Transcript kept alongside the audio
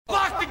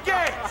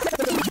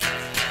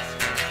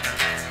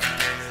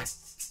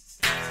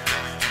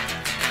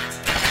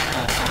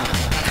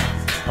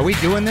Are we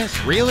doing this?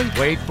 Really?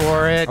 Wait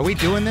for it. Are we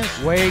doing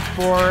this? Wait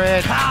for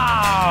it.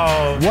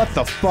 Pow! What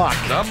the fuck?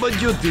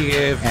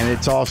 WTF. And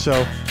it's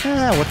also,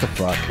 what the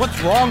fuck?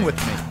 What's wrong with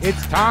me?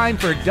 It's time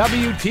for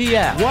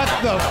WTF. What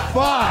the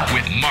fuck?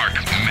 With Marc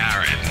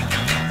Maron.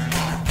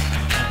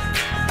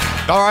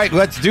 All right,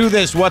 let's do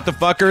this. What the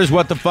fuckers,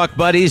 what the fuck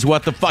buddies,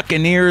 what the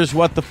fucking ears,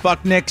 what the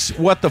fuck nicks,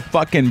 what the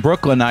fucking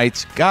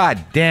Brooklynites.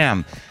 God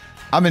damn.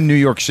 I'm in New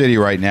York City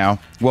right now.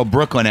 Well,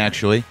 Brooklyn,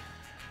 actually.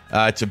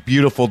 It's a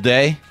beautiful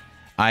day.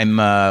 I'm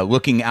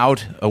looking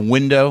out a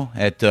window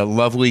at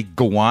lovely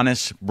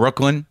Gowanus,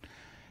 Brooklyn.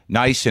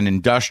 Nice and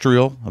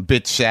industrial, a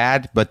bit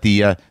sad, but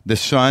the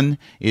sun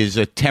is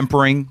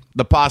tempering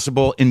the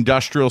possible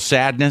industrial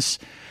sadness.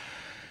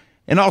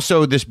 And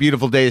also, this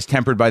beautiful day is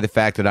tempered by the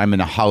fact that I'm in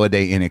a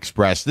Holiday Inn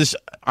Express.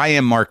 I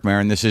am Marc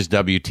Maron. This is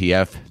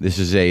WTF. This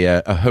is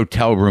a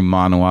hotel room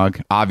monologue,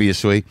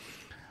 obviously.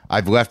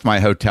 I've left my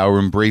hotel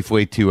room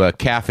briefly to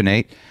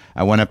caffeinate.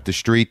 I went up the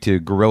street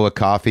to Gorilla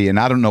Coffee, and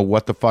I don't know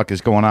what the fuck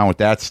is going on with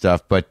that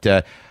stuff, but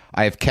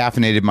I have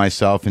caffeinated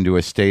myself into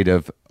a state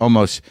of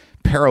almost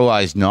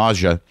paralyzed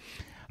nausea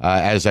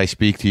as I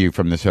speak to you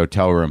from this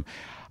hotel room.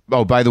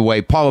 Oh, by the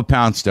way, Paula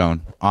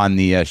Poundstone on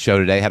the show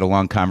today. Had a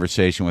long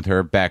conversation with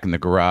her back in the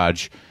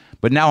garage.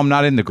 But now I'm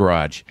not in the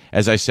garage.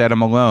 As I said,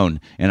 I'm alone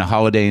in a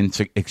Holiday Inn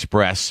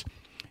Express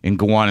in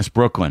Gowanus,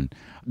 Brooklyn.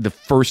 The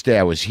first day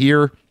I was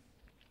here,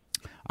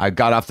 I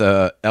got off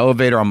the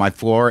elevator on my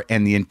floor,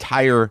 and the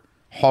entire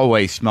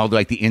hallway smelled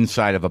like the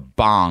inside of a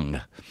bong.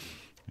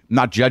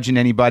 Not judging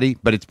anybody,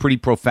 but it's pretty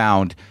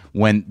profound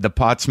when the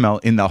pot smell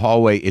in the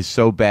hallway is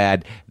so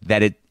bad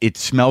that it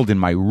smelled in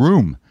my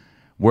room,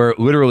 where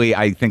literally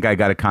I think I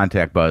got a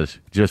contact buzz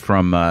just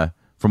from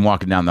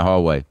walking down the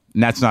hallway.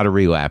 And that's not a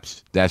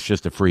relapse. That's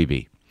just a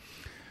freebie.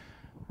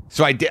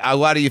 So a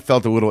lot of you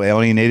felt a little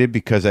alienated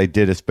because I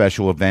did a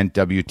special event,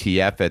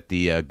 WTF, at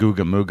the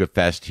Googa Mooga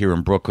Fest here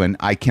in Brooklyn.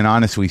 I can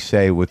honestly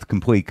say with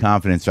complete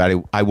confidence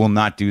that I will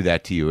not do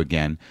that to you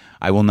again.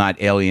 I will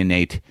not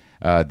alienate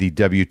the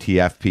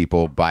WTF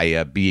people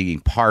by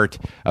being part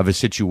of a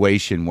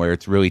situation where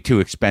it's really too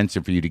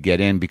expensive for you to get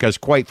in, because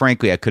quite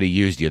frankly, I could have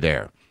used you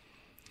there.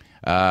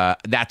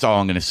 That's all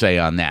I'm going to say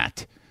on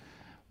that.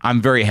 I'm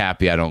very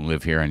happy I don't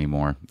live here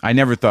anymore. I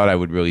never thought I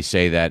would really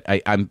say that.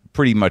 I'm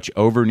pretty much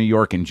over New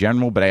York in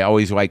general, but I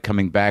always like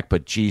coming back.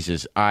 But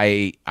Jesus,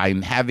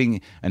 I'm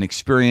having an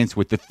experience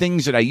with the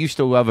things that I used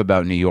to love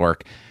about New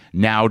York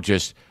now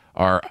just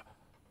are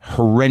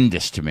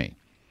horrendous to me.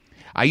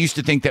 I used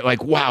to think that,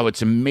 like, wow,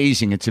 it's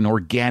amazing. It's an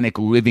organic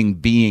living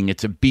being.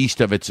 It's a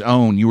beast of its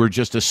own. You were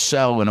just a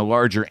cell in a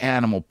larger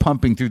animal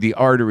pumping through the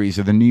arteries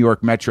of the New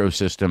York metro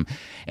system.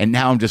 And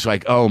now I'm just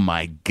like, oh,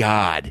 my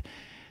God.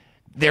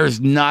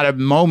 There's not a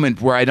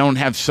moment where I don't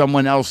have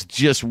someone else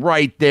just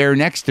right there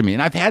next to me.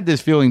 And I've had this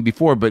feeling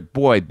before, but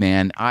boy,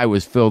 man, I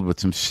was filled with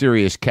some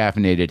serious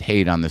caffeinated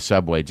hate on the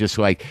subway. Just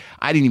like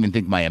I didn't even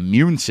think my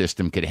immune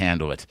system could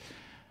handle it.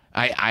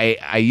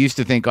 I used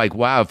to think, like,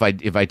 wow,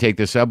 if I take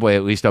the subway,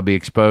 at least I'll be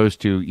exposed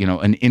to,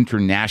 an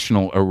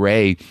international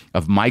array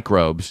of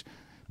microbes,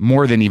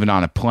 more than even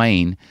on a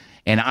plane.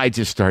 And I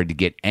just started to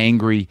get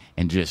angry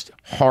and just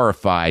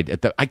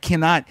horrified I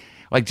cannot,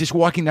 like, just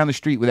walking down the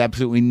street with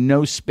absolutely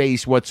no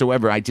space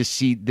whatsoever. I just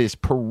see this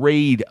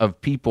parade of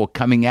people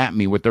coming at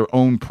me with their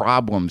own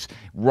problems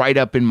right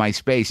up in my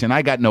space, and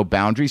I got no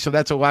boundaries, so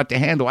that's a lot to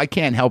handle. I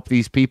can't help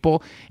these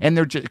people, and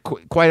they're just,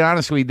 quite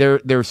honestly,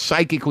 they're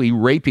psychically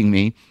raping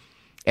me.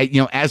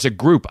 As a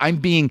group, I'm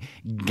being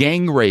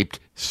gang raped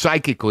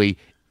psychically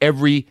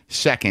every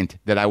second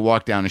that I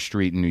walk down a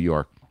street in New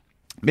York.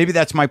 Maybe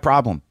that's my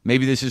problem.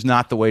 Maybe this is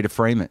not the way to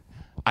frame it.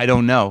 I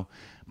don't know.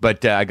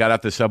 But I got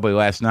off the subway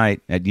last night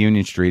at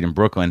Union Street in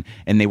Brooklyn,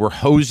 and they were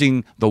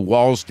hosing the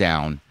walls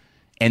down,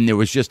 and there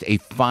was just a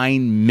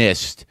fine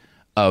mist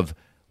of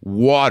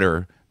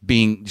water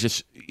being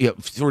just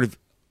sort of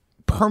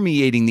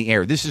permeating the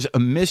air. This is a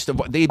mist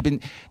of they've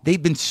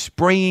been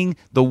spraying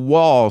the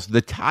walls,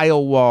 the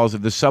tile walls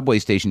of the subway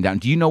station down.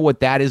 Do you know what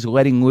that is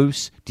letting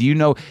loose? Do you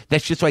know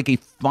that's just like a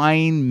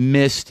fine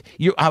mist?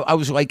 I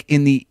was like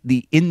in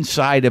the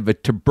inside of a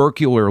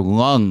tubercular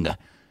lung.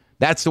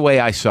 That's the way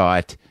I saw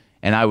it.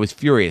 And I was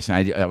furious,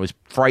 and I was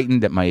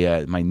frightened that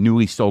my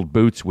newly sold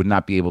boots would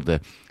not be able to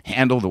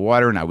handle the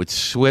water, and I would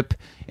slip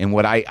in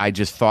what I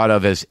just thought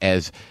of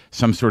as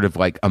some sort of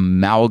like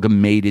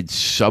amalgamated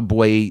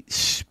subway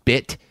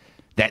spit.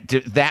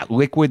 That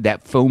liquid,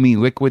 that foamy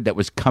liquid that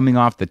was coming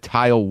off the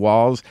tile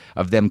walls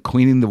of them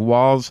cleaning the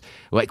walls.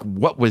 Like,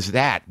 what was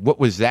that? What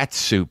was that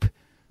soup?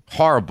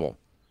 Horrible.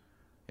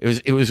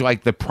 It was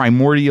like the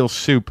primordial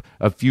soup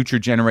of future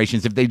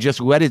generations. If they just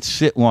let it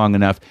sit long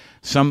enough,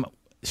 some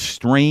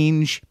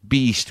strange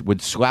beast would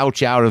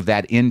slouch out of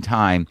that in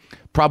time,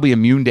 probably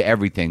immune to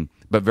everything,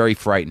 but very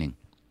frightening.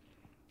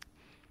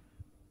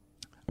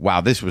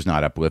 Wow, this was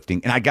not uplifting.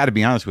 And I got to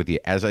be honest with you,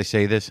 as I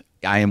say this,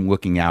 I am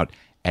looking out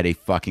at a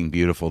fucking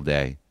beautiful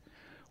day.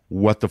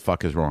 What the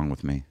fuck is wrong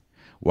with me?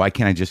 Why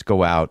can't I just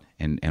go out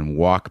and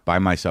walk by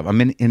myself?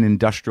 I'm in an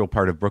industrial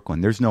part of Brooklyn.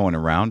 There's no one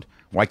around.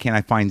 Why can't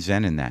I find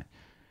zen in that?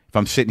 If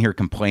I'm sitting here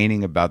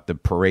complaining about the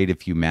parade of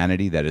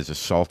humanity that is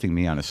assaulting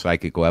me on a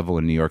psychic level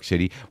in New York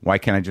City, why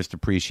can't I just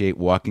appreciate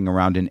walking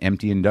around an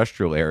empty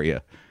industrial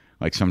area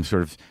like some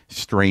sort of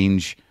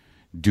strange,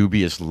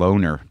 dubious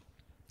loner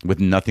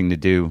with nothing to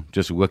do,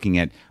 just looking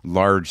at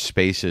large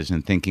spaces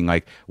and thinking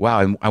like,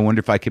 wow, I wonder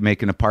if I could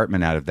make an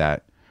apartment out of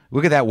that.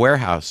 Look at that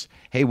warehouse.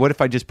 Hey, what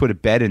if I just put a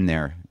bed in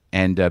there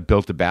and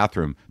built a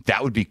bathroom?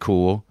 That would be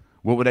cool.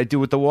 What would I do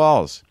with the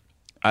walls?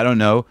 I don't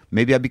know.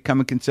 Maybe I'd become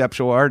a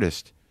conceptual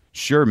artist.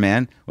 Sure,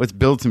 man. Let's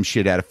build some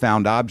shit out of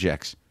found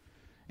objects.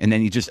 And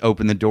then you just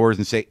open the doors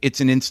and say,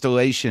 it's an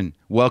installation.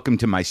 Welcome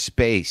to my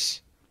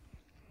space.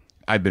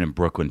 I've been in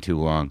Brooklyn too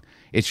long.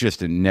 It's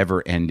just a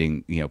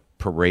never-ending,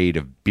 parade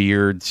of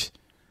beards,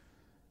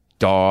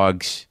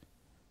 dogs,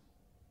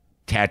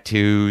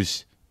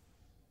 tattoos,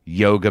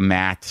 yoga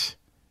mats,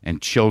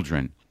 and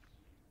children.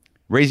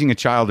 Raising a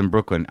child in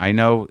Brooklyn, I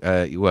know,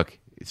 look,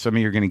 some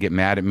of you are going to get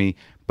mad at me,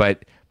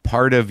 but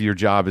part of your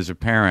job as a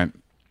parent,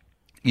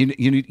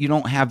 you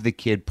don't have the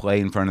kid play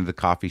in front of the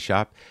coffee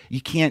shop. You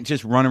can't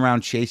just run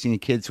around chasing a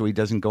kid so he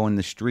doesn't go in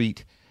the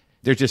street.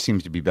 There just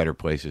seems to be better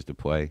places to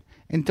play.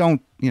 And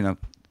don't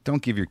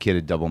give your kid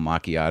a double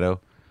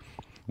macchiato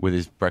with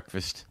his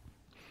breakfast.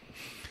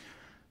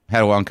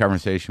 Had a long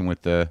conversation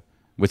with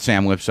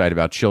Sam Lipside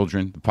about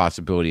children, the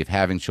possibility of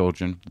having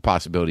children, the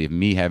possibility of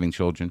me having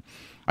children.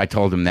 I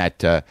told him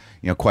that,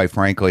 quite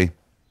frankly,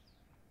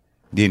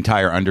 the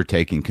entire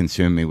undertaking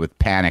consumed me with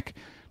panic.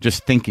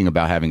 Just thinking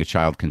about having a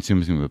child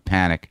consumes me with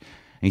panic.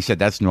 And he said,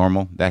 that's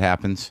normal. That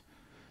happens.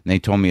 And he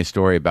told me a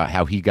story about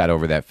how he got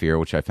over that fear,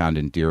 which I found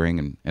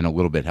endearing and a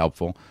little bit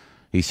helpful.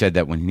 He said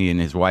that when he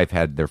and his wife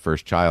had their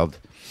first child,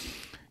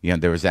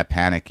 there was that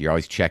panic. You're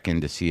always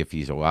checking to see if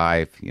he's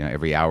alive.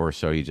 Every hour or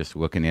so, you're just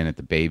looking in at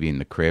the baby in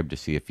the crib to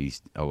see if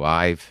he's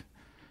alive.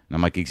 And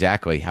I'm like,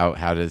 exactly.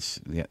 How does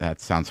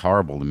that sounds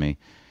horrible to me.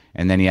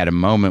 And then he had a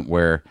moment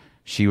where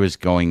she was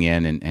going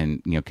in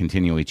and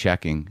continually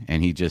checking,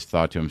 and he just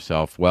thought to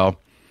himself, well,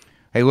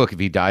 hey, look, if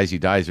he dies, he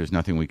dies. There's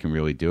nothing we can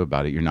really do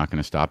about it. You're not going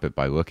to stop it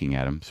by looking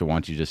at him. So why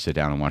don't you just sit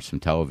down and watch some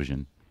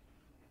television?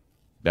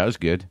 That was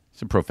good.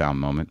 It's a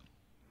profound moment.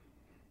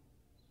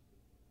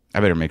 I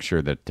better make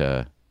sure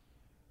that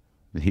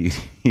he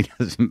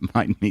doesn't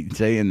mind me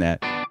saying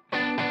that.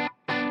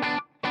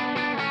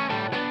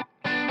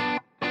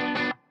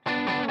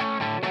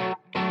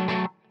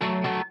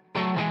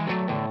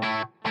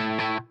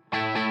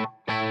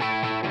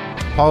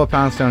 Paula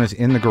Poundstone is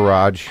in the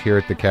garage here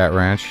at the Cat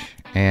Ranch,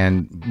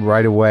 and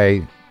right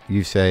away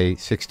you say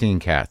 16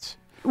 cats.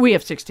 We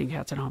have 16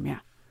 cats at home, yeah.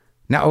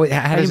 Now,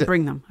 I didn't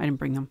bring them.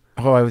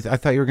 Oh, I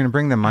thought you were going to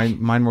bring them.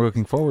 Mine were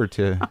looking forward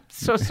to. I'm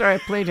so sorry, I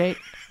played date.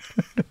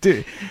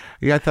 Dude,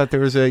 I thought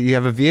you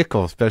have a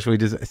vehicle especially.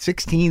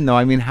 16 though.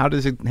 I mean, how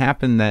does it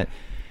happen that?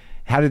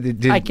 How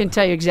did it? I can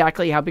tell you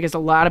exactly how, because a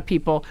lot of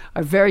people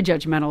are very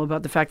judgmental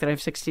about the fact that I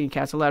have 16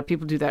 cats. A lot of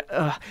people do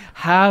that.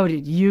 How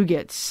did you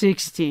get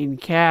 16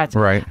 cats?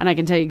 Right. And I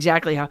can tell you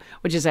exactly how,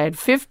 which is I had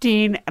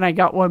 15 and I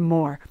got one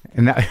more.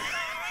 And that.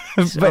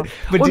 So, but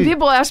when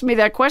people ask me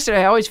that question,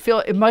 I always feel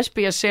it must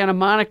be a Santa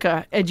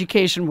Monica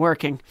education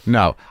working.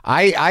 No,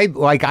 I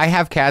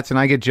have cats and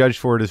I get judged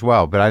for it as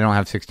well, but I don't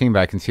have 16, but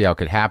I can see how it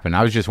could happen.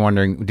 I was just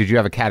wondering, did you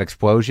have a cat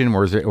explosion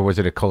or was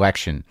it a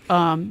collection?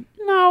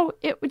 No,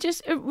 it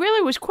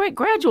really was quite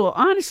gradual,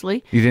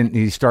 honestly.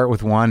 You start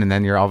with one and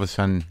then you're all of a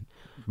sudden,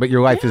 but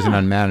your life isn't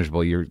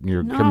unmanageable. You're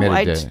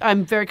committed to.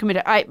 I'm very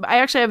committed. I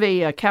actually have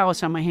a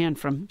callus on my hand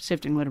from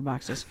sifting litter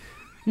boxes.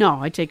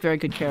 No, I take very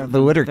good care of the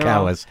them. litter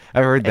callus.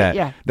 I've heard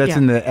that. That's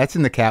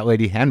in the cat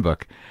lady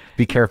handbook.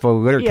 Be careful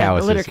of litter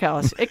calluses. Yeah, the litter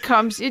callus. It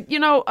comes.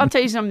 I'll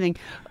tell you something.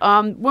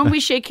 When we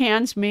shake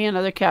hands, me and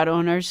other cat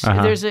owners,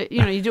 there's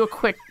you do a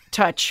quick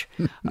touch,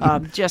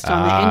 just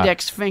on the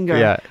index finger.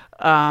 Yeah.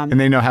 And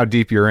they know how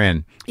deep you're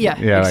in. Yeah,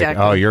 exactly. Like,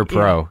 oh, you're a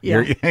pro.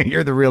 Yeah.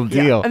 You're the real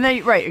deal. Yeah. And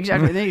then, right,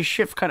 exactly. And then you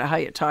shift kind of how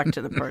you talk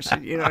to the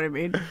person. You know what I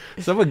mean?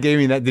 Someone gave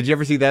me that. Did you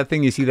ever see that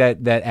thing? You see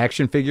that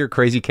action figure,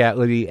 Crazy Cat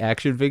Lady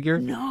action figure?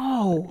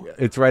 No.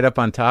 It's right up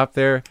on top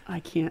there.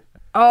 I can't.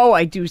 Oh,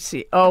 I do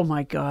see. Oh,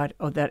 my God.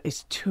 Oh, that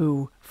is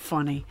too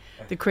funny.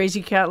 The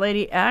Crazy Cat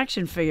Lady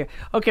action figure.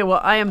 Okay, well,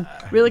 I am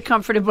really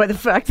comforted by the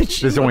fact that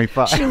there's only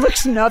 5. She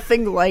looks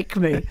nothing like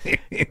me.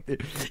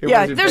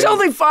 There's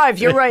only 5.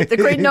 You're right.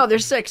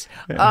 There's 6.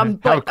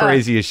 How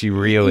crazy is she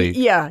really?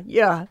 Yeah.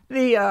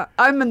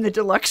 I'm in the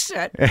deluxe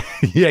set.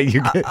 Yeah,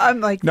 you. I'm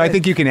like. No, I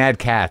think you can add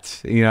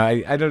cats.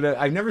 I don't know.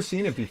 I've never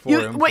seen it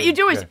before. What you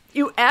do is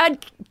you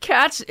add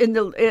cats in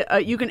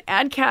the. You can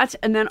add cats,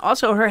 and then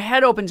also her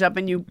head opens up,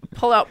 and you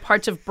pull out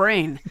parts of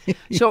brain.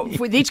 So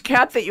with each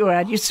cat that you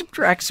add, you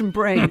subtract some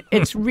brain.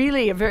 It's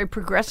really a very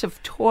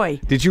progressive toy.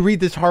 Did you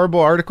read this horrible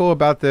article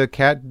about the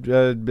cat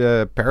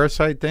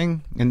parasite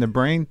thing in the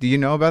brain? Do you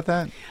know about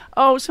that?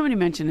 Oh, somebody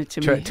mentioned it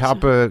to me.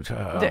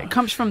 It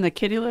comes from the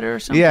kitty litter or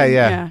something?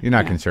 Yeah. You're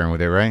not concerned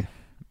with it, right?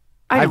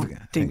 I don't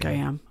think I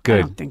am. Good.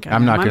 I don't think I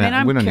I'm am. not gonna- I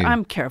mean, we don't need-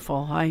 I'm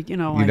careful. I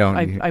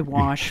don't-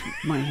 wash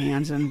my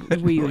hands and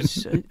we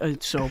use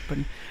soap,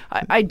 and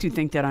I do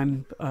think that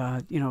I'm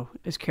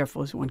as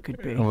careful as one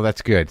could be. Well,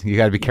 that's good. You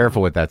got to be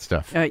careful with that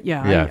stuff. I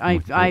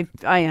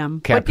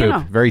am. Cat but,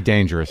 poop, very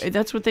dangerous.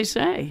 That's what they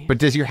say. But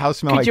does your house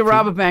smell Could like you poop?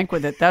 rob a bank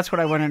with it? That's what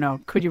I want to know.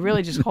 Could you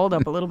really just hold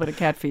up a little bit of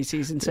cat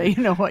feces and say,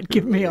 you know what,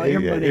 give me all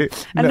your money,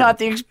 and not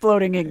the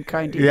exploding ink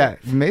kind? Either. Yeah,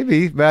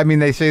 maybe. But I mean,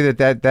 they say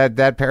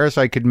that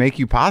parasite could make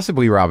you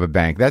possibly rob a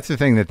bank. That's the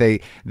thing that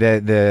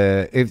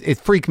it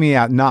freaked me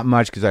out, not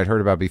much because I'd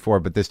heard about it before,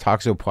 but this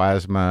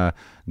Toxoplasma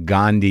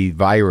gondii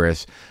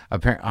virus.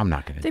 Apparently, I'm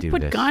not going to do this.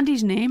 They put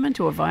Gandhi's name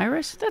into a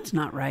virus? That's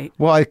not right.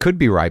 Well, it could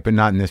be right, but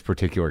not in this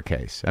particular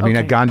case. I mean, a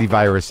Okay. Gandhi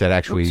virus that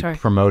actually sorry.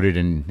 promoted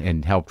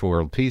and helped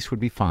world peace would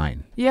be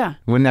fine. Yeah.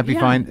 Wouldn't that be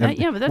fine? But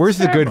that's Where's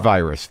the good terrible.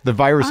 virus? The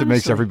virus that makes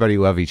Honestly. everybody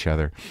love each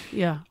other.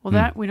 Yeah. Well,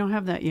 that we don't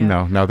have that yet.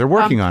 No, they're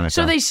working on it.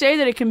 So though. they say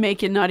that it can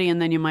make you nutty,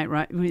 and then you might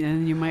rob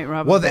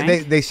Well, a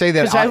bank. they say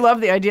that Because I love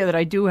the idea that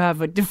I do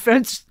have a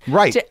defense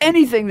Right. to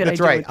anything that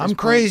That's I do. right. at this I'm point.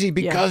 crazy Yeah.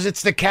 because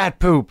it's the cat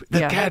poop. The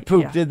Yeah, cat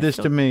poop yeah. did this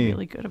I to feel me.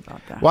 Really good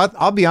about that. Well,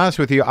 I'll be honest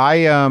with you.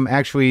 I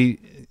actually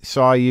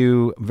saw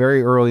you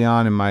very early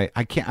on in my.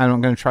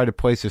 I'm going to try to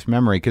place this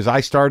memory because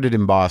I started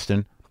in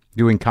Boston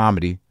doing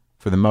comedy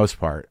for the most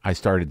part. I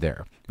started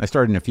there. I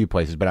started in a few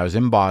places, but I was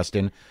in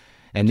Boston,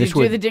 and Did this you do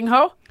was the ding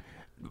ho?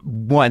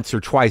 once or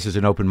twice as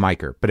an open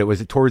micer, but it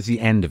was towards the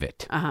end of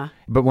it. Uh-huh.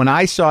 But when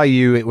I saw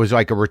you, it was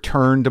like a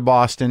return to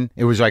Boston.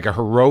 It was like a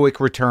heroic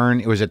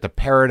return. It was at the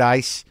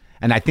Paradise,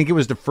 and I think it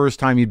was the first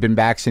time you'd been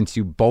back since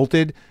you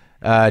bolted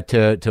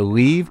to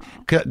leave.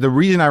 The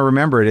reason I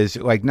remember it is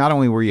like not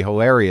only were you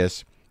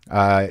hilarious,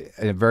 a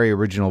very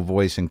original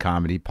voice in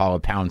comedy,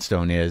 Paula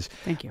Poundstone is.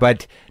 Thank you.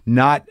 But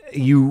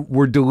you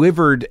were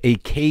delivered a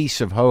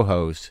case of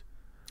ho-hos.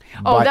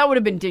 Oh, by- that would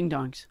have been ding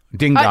dongs.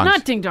 Ding dongs.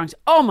 Not ding dongs.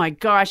 Oh my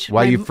gosh.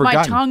 Why, you've my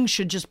forgotten. tongue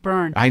should just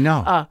burn. I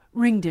know.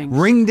 Ring dings.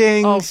 Ring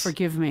dings. Oh,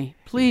 forgive me.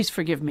 Please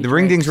forgive me. The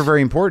ring Drake. dings were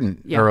very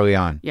important early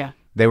on. Yeah.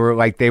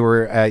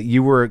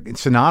 You were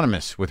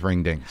synonymous with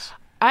ring dings.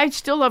 I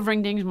still love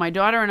ring dings. My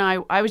daughter and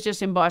I was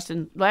just in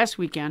Boston last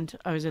weekend.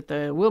 I was at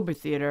the Wilbur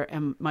Theater,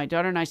 and my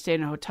daughter and I stayed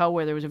in a hotel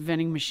where there was a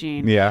vending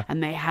machine. Yeah.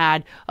 And they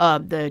had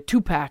the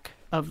 2-pack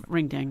of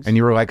ring dings. And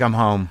you were like, I'm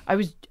home.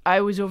 I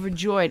was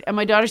overjoyed. And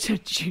my daughter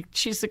said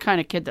she's the kind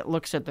of kid that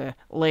looks at the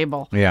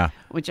label. Yeah.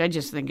 Which I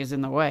just think is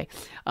in the way.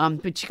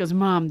 But she goes,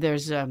 Mom,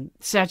 there's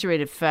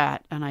saturated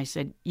fat. And I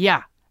said,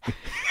 yeah.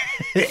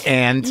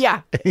 And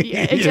Yeah,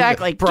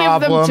 exactly. Give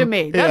Problem. them to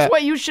me. That's Yeah. why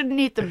you shouldn't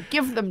eat them.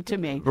 Give them to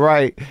me.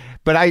 Right.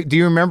 But do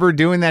you remember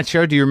doing that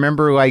show? Do you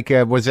remember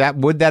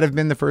would that have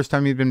been the first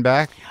time you'd been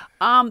back?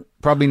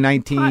 Probably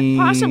 19.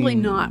 Possibly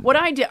not. What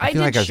I did, I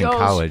feel did like I was in shows.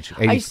 college.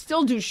 I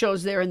still do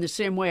shows there in the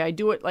same way. I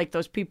do it like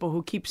those people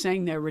who keep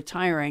saying they're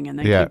retiring and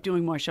they Yeah. keep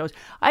doing more shows.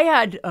 I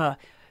had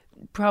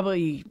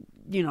probably,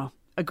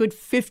 a good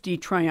 50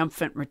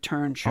 triumphant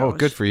return shows. Oh,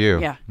 good for you.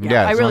 Yeah.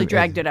 Yeah, I as really long-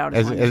 dragged it out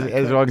as long as I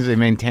as could. long as they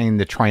maintain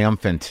the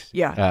triumphant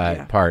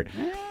Yeah. part.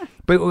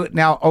 But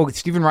now,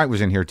 Stephen Wright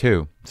was in here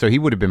too, so he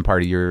would have been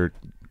part of your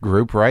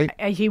group, right?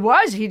 He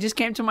was. He just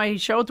came to my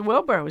show at the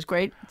Wilbur. It was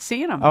great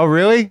seeing him. Oh,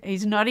 really?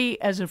 He's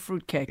nutty as a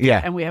fruitcake.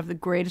 Yeah. And we have the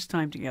greatest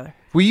time together.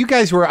 Well, you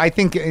guys were, I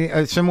think,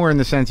 similar in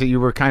the sense that you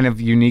were kind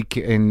of unique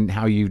in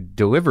how you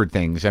delivered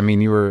things. I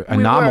mean, you were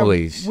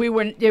anomalies.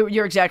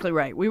 You're exactly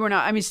right. We were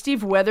not. I mean,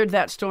 Steve weathered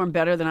that storm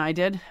better than I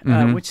did,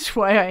 which is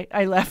why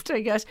I left,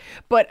 I guess.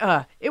 But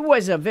it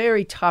was a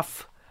very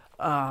tough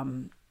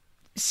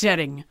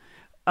setting.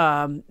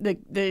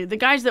 The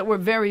guys that were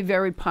very,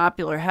 very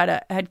popular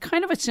had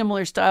kind of a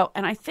similar style,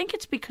 and I think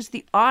it's because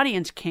the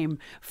audience came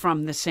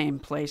from the same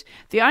place.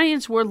 The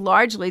audience were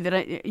largely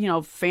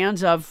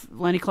fans of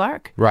Lenny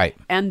Clark, Right.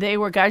 And they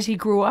were guys he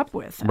grew up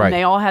with, and Right.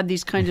 they all had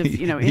these kind of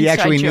He inside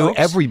actually knew jokes.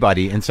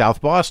 everybody in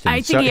South Boston. I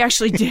think he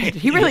actually did.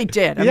 He really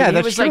did. I Yeah, mean,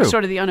 that's he was true. like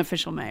sort of the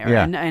unofficial mayor,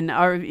 Yeah. and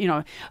our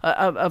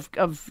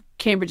of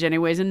Cambridge,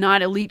 anyways, and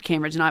not elite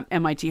Cambridge, not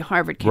MIT,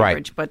 Harvard, Right.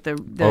 Cambridge, but the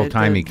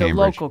Old-timey the Cambridge.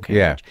 local Cambridge.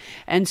 Yeah.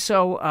 And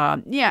so,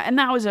 and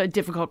that was a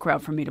difficult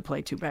crowd for me to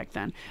play to back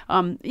then.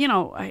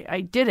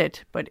 I did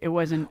it, but it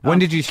wasn't. When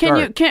did you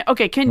start?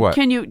 What?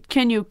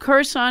 Can you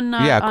curse on?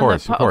 Yeah, of on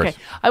course, the, of course. Okay,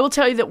 I will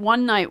tell you that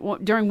one night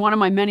during one of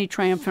my many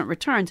triumphant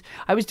returns,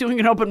 I was doing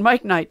an open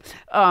mic night,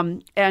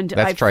 and That's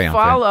I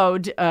triumphant.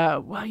 followed.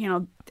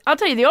 I'll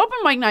tell you, the open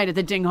mic night at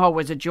the Ding Ho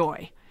was a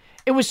joy.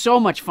 It was so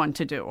much fun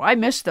to do. I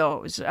miss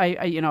those. Those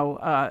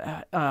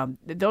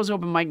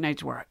open mic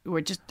nights were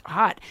just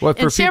hot. Well,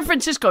 In San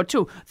Francisco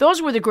too.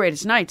 Those were the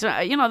greatest nights.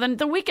 Then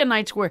the weekend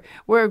nights were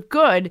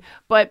good,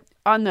 but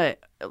on the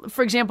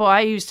for example,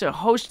 I used to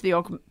host the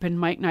open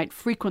mic night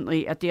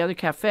frequently at the other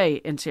cafe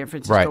in San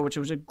Francisco, Right. which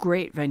was a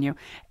great venue.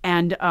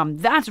 And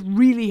that's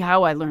really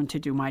how I learned to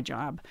do my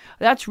job.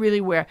 That's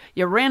really where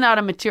you ran out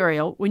of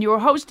material. When you were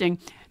hosting,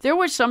 there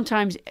were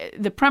sometimes,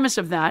 the premise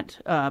of that,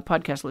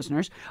 podcast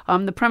listeners,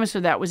 the premise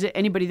of that was that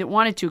anybody that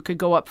wanted to could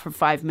go up for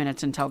 5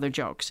 minutes and tell their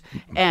jokes.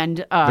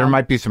 And There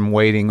might be some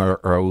waiting or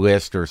a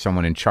list or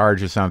someone in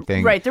charge of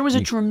something. right, there was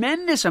a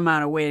tremendous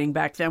amount of waiting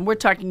back then. We're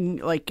talking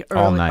like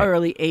All night.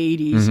 early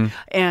 80s.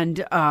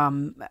 And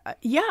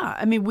yeah,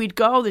 I mean, we'd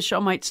go, the show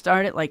might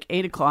start at like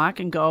 8 o'clock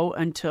and go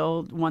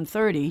until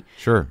 1:30.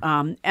 Sure.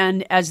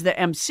 And as the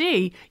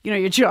MC,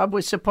 your job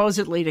was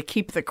supposedly to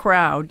keep the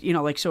crowd,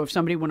 like, so if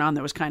somebody went on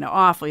that was kind of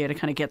off, you had to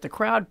kind of get the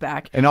crowd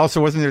back. And also,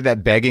 wasn't there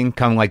that begging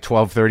come like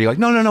 12:30? Like,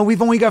 no,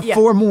 we've only got Yeah.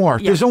 4 more.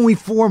 Yeah. There's only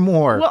 4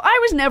 more. Well, I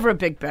was never a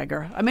big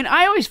beggar. I mean,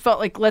 I always felt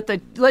like let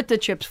the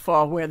chips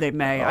fall where they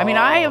may. I mean,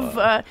 I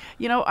have,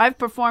 I've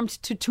performed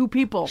to 2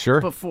 people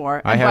Sure.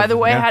 before. I And by have, the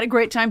way, yeah. I had a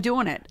great time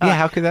doing it. yeah,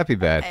 how could that be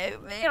bad?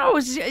 It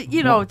was,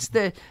 it's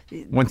the...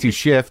 Once you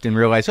shift and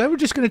realize, we're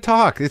just going to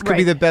talk. This could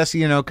be Right. the best,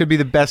 could be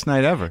the best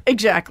night ever.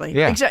 Exactly.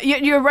 Yeah.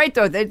 You're right,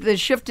 though. The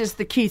shift is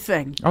the key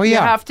thing. Oh, You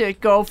yeah. have to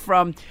go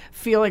from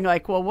feeling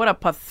like, well, what a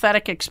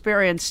pathetic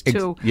experience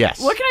to, yes.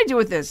 what can I do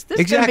with this? This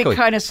is going Exactly. to be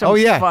kind of some oh,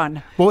 yeah.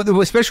 fun. Well,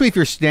 especially if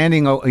you're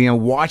standing,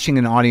 watching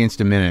an audience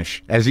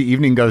diminish as the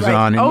evening goes Right.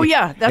 on. Oh,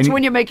 yeah. That's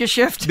when you make your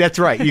shift. That's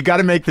right. You got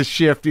to make the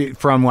shift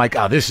from like,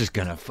 oh, this is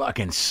gonna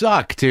fucking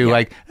suck to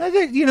like,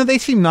 they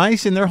seem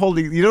nice and they're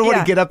holding. You don't want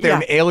Yeah, to get up there yeah.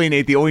 and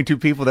alienate the only 2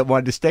 people that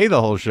wanted to stay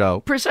the whole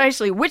show.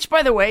 Precisely, which,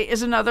 by the way,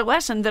 is another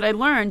lesson that I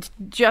learned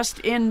just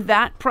in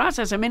that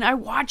process. I mean, I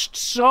watched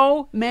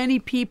so many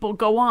people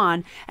go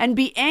on and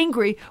be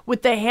angry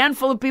with the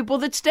handful of people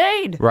that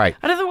stayed. Right.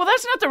 And I thought, well,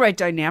 that's not the right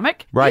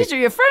dynamic. Right. These are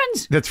your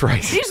friends. That's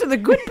right. These are the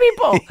good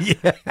people.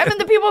 I mean,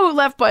 the people who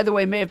left, by the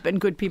way, may have been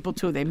good people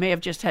too. They may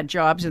have just had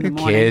jobs in the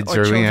morning Kids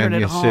or children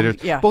at home.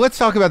 sitters. Yeah. But let's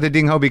talk about the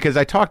Ding Ho because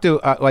I talked to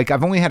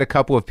I've only had a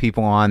couple of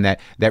people on that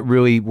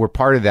really were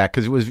part of that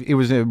because it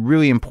was a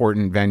really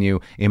important venue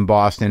in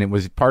Boston. It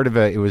was part of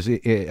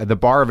the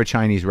bar of a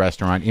Chinese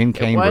restaurant in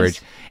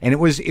Cambridge, and it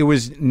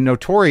was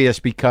notorious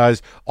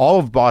because all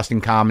of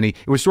Boston comedy.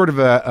 It was sort of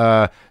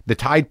the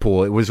tide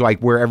pool. It was like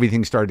where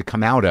everything started to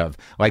come out of.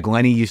 Like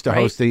Lenny used to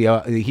host he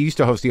used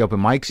to host the open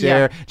mics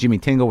there. Jimmy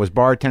Tingle was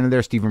bartender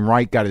there. Stephen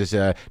Wright got his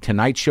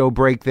Tonight Show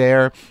break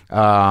there.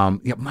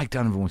 Mike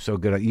Donovan was so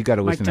good. You got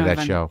to listen to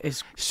that show.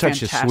 Is such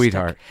fantastic. a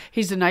sweetheart.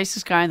 He's the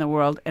nicest guy in the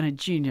world and a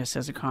genius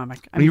as a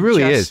comic. I He mean,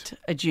 really just is.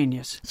 a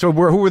genius. So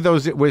who were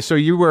those? So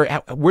you were.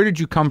 Where did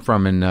you come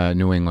from in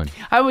New England?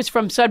 I was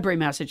from Sudbury,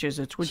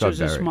 Massachusetts, which was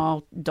a Sudbury.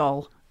 small,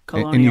 dull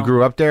colonial. And you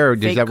grew up there? Or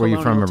is fake that where you're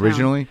from colonial town.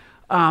 originally?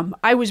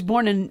 I was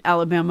born in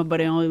Alabama,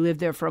 but I only lived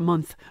there for a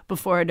month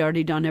before I'd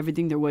already done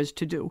everything there was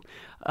to do.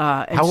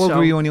 How old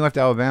were you when you left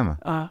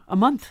Alabama? A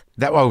month.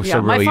 So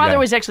My really father young.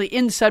 was actually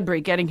in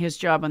Sudbury getting his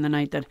job on the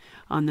night that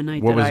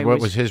What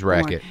was his born.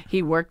 racket?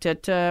 He worked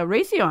at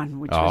Raytheon,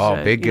 which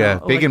was big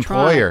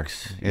employer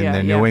electronics. in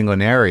the New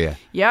England area.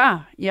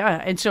 Yeah,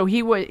 and so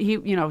he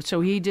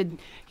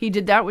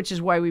did that, which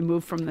is why we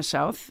moved from the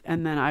South,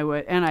 and then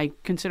I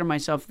consider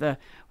myself the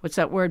what's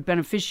that word,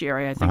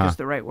 beneficiary, I think is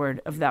the right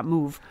word of that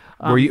move.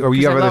 Were you 'cause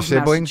have I other love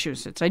siblings?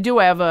 Massachusetts. I do.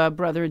 I have a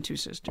brother and 2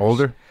 sisters.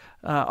 Older?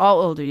 All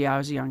older. Yeah, I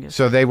was the youngest.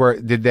 So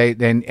did they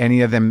then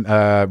any of them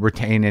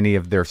retain any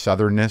of their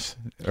southernness,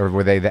 or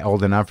were they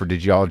old enough, or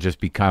did you all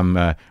just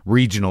become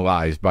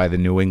regionalized by the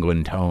New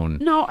England tone?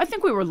 No, I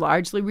think we were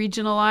largely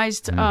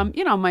regionalized.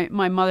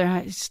 My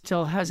mother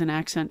still has an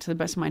accent to the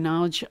best of my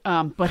knowledge,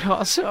 but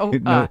also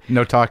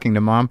No talking to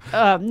mom.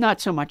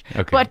 not so much.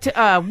 Okay.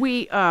 But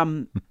we,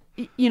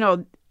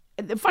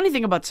 the funny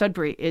thing about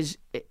Sudbury is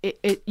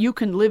you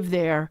can live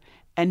there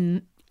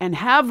and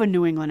have a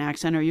New England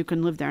accent, or you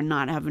can live there and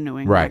not have a New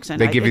England Right. accent.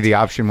 They give you the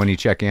option when you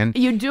check in.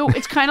 You do.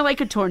 It's kind of like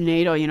a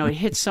tornado. It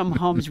hits some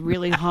homes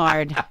really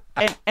hard,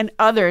 and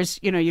others,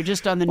 you're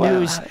just on the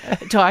news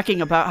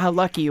talking about how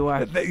lucky you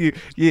are.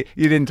 You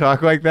didn't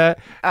talk like that.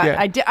 Yeah.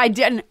 I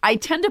didn't. I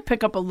tend to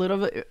pick up a little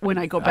bit when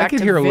I go back can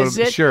to hear a little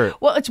visit. bit, sure.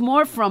 Well, it's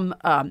more from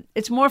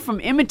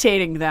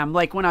imitating them.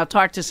 Like when I'll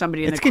talk to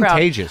somebody in It's the crowd.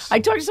 contagious. I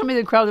talked to somebody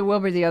in the crowd at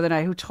Wilbur the other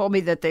night who told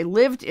me that they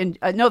lived in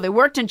they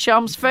worked in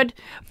Chelmsford,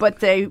 but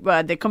they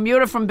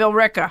commuted from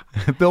Billerica.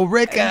 Bill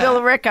Ricka.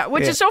 Billerica,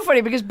 which is so funny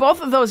because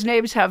both of those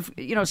names have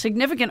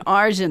significant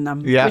R's in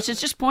them, Yeah. which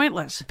is just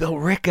pointless. Bill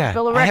Ricka.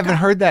 Billerica. I haven't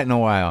heard that in a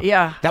while.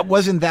 Yeah. That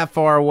wasn't that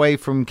far away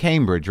from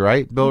Cambridge,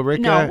 right? Bill Ricka?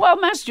 No, well,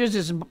 Massachusetts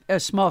is a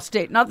small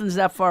state. Nothing's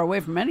that far away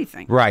from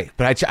anything. Right.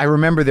 But I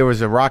remember there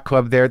was a rock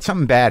club there.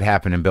 Something bad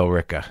happened in Bill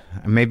Ricka.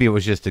 Maybe it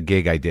was just a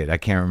gig I did. I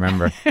can't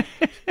remember.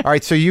 All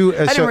right. So you...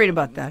 I didn't read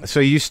about that. So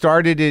you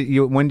started it...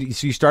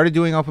 So you started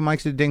doing open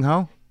mics at Ding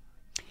Ho?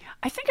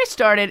 I think I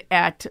started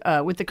at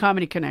with the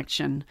Comedy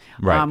Connection,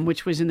 Right.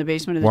 Which was in the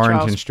basement of the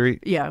Warrington Charles Street?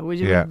 Yeah, it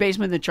was in the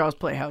basement of the Charles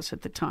Playhouse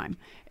at the time,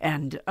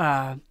 and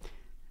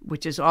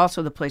which is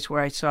also the place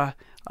where I saw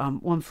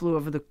One Flew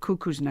Over the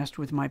Cuckoo's Nest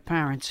with my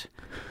parents,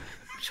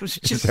 which was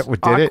just Is that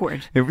what did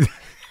awkward. it?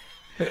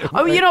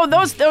 Oh,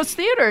 those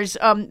theaters.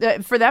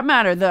 For that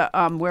matter,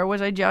 where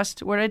was I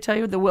just? Where did I tell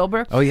you? The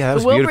Wilbur. Oh yeah, that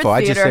was the Wilbur beautiful.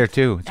 I just Theater there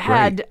too. It's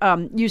great.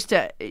 had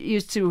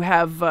used to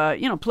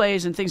have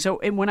plays and things. So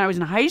when I was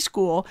in high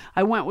school,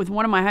 I went with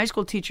one of my high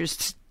school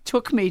teachers.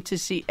 Took me to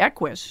see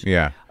Equus.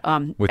 Yeah.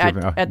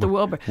 At the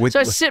Wilbur. So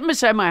I was sitting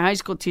beside my high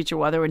school teacher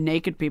while there were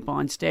naked people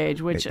on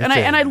stage, and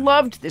I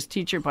loved this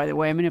teacher, by the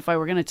way. I mean, if I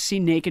were going to see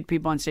naked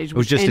people on stage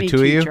with just any the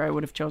two of you? teacher, I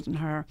would have chosen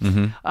her.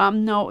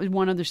 Mm-hmm. No, it was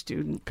one other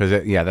student. Because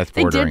that's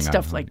they bordering did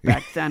stuff on. like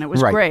back then. It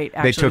was right. great.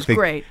 Actually, they took it was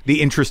great.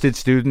 The interested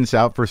students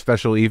out for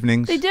special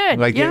evenings. They did.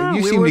 Like, yeah,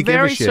 you we seem were to give a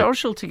very shit.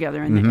 social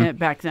together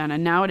back then,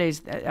 and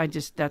nowadays,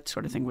 that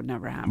sort of thing would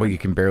never happen. Well, you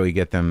can barely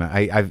get them.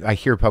 I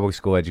hear public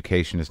school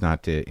education is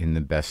not in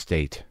the best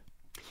state.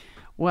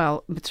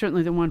 Well, but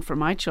certainly the one for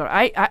my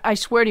children. I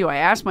swear to you, I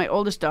asked my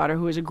oldest daughter,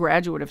 who is a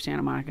graduate of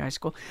Santa Monica High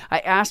School, I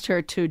asked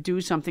her to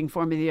do something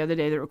for me the other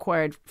day that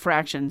required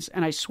fractions,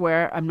 and I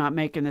swear I'm not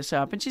making this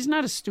up. And she's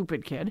not a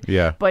stupid kid.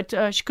 Yeah. But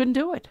she couldn't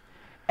do it.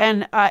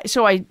 And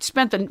so I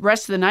spent the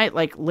rest of the night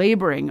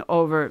laboring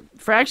over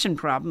fraction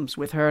problems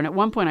with her. And at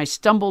one point I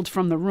stumbled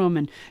from the room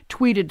and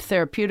tweeted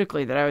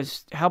therapeutically that I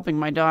was helping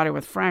my daughter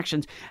with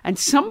fractions. And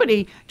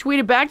somebody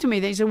tweeted back to me.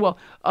 They said, well,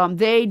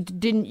 they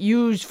didn't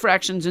use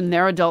fractions in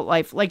their adult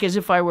life, like as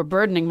if I were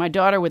burdening my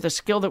daughter with a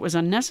skill that was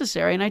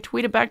unnecessary. And I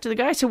tweeted back to the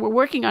guy, I said, we're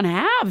working on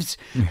halves,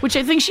 which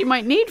I think she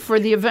might need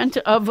for the event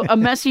of a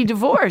messy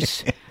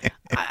divorce.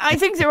 I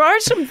think there are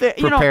some things,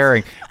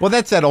 preparing. Well,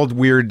 that's that old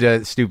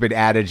weird, stupid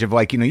adage of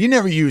you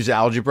never use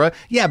algebra.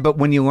 Yeah, but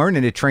when you learn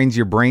it, it trains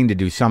your brain to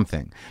do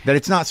something. That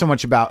it's not so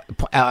much about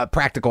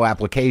practical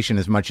application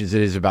as much as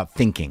it is about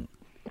thinking.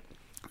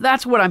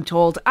 That's what I'm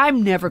told.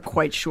 I'm never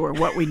quite sure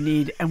what we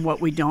need and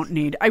what we don't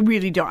need. I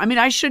really don't. I mean,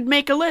 I should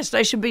make a list.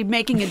 I should be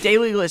making a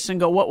daily list and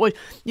go, what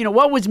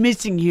was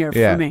missing here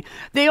for me?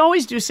 They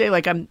always do say,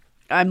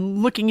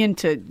 I'm looking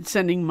into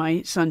sending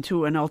my son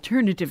to an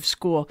alternative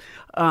school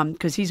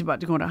because he's about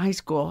to go to high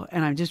school,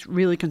 and I'm just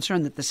really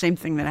concerned that the same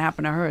thing that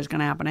happened to her is going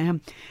to happen to him.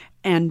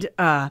 And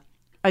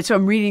so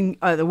I'm reading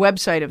the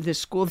website of this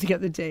school the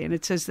other day, and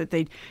it says that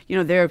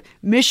their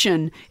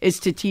mission is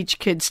to teach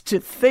kids to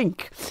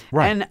think.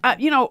 Right. And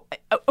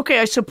okay,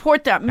 I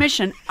support that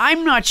mission.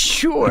 I'm not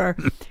sure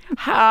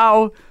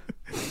how.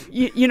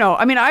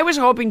 I mean, I was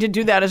hoping to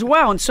do that as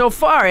well, and so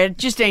far it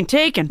just ain't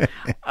taken.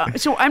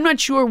 So I'm not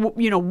sure,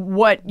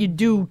 what you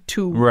do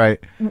to. Right.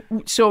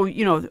 So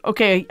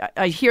okay,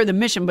 I hear the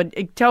mission, but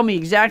tell me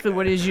exactly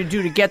what it is you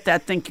do to get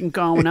that thinking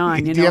going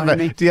on. Do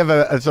you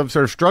have some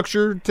sort of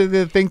structure to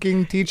the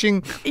thinking,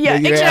 teaching? Yeah,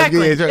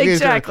 exactly.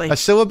 Exactly. A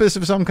syllabus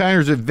of some kind, or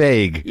is it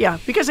vague? Yeah,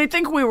 because I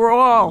think we were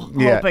all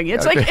hoping.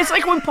 It's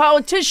like when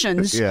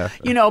politicians,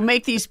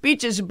 make these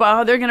speeches about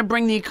how they're going to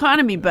bring the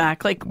economy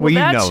back.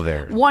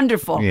 That's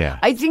wonderful. Yeah.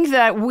 I think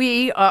that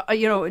we,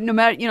 no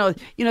matter,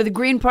 the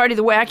Green Party,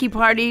 the Wacky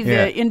Party,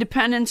 the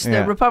Independents,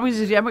 the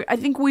Republicans, I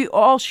think we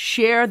all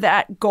share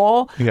that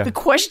goal. Yeah. The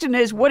question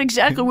is, what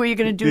exactly were you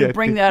going to do to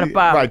bring that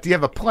about? Right. Do you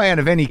have a plan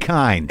of any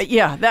kind?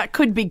 Yeah, that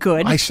could be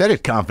good. I said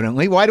it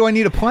confidently. Why do I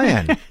need a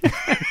plan?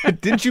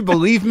 Didn't you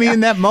believe me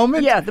in that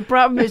moment? Yeah. The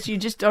problem is you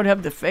just don't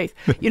have the faith.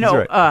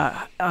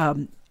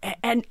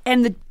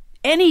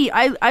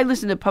 I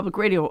listen to public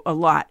radio a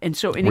lot, and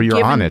so in a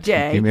given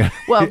day,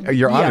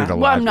 you're on it a lot.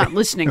 Well, I'm not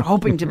listening,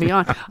 hoping to be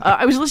on.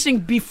 I was listening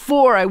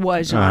before I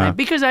was on it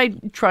because I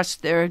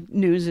trust their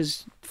news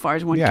as far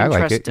as one can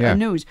trust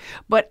news.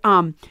 But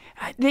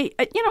they,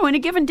 in a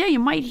given day, you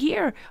might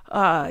hear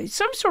some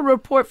sort of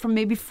report from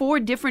maybe 4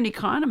 different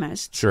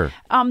economists. Sure.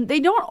 They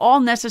don't all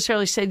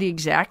necessarily say the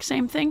exact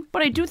same thing,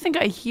 but I do think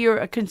I hear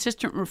a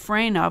consistent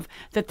refrain of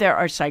that there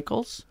are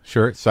cycles.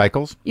 Sure,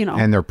 cycles.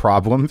 And their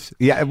problems.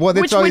 Yeah. Well,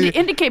 which would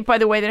indicate, by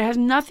the way, that it has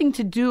nothing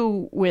to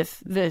do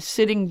with the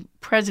sitting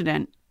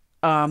president.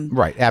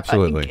 Right,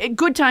 absolutely.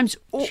 Good times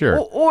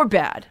or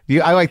bad.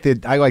 I like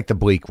the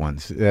bleak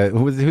ones.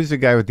 Who's the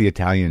guy with the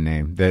Italian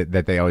name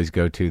that they always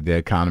go to? The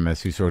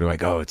economist who's sort of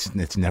like,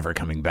 it's never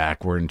coming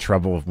back. We're in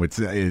trouble.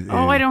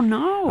 I don't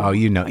know. Oh,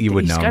 you would know.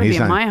 He's got to be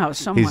in my house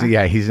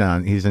somewhere. He's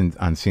on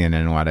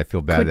CNN a lot. I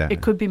feel bad.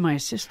 It could be my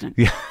assistant.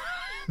 Yeah.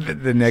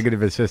 The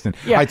negative assistant.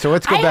 Yeah. All right, so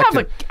let's go back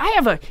to... I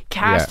have a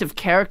cast of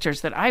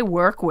characters that I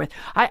work with.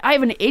 I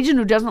have an agent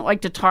who doesn't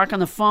like to talk on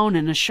the phone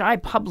and a shy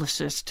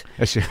publicist.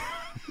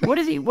 What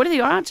are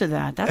the odds of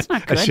that? That's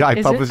not good. A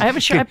shy publicist. I have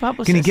a shy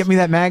publicist. Can you get me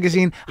that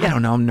magazine? Yeah. I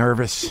don't know. I'm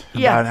nervous.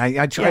 Yeah.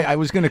 I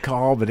was going to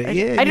call, but I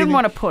didn't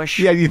want to push.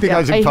 Yeah, you think I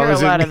was imposing? I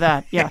hear a lot of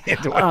that.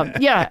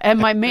 Yeah. And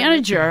my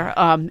manager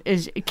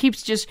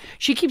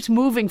she keeps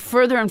moving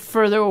further and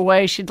further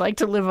away. She'd like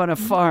to live on a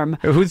farm.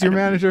 Who's your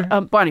manager?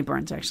 Bonnie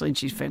Burns, actually, and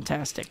she's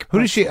fantastic. Who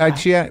does she?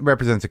 She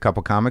represents a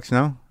couple comics,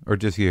 no? Or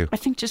just you? I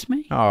think just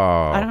me. Oh.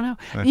 I don't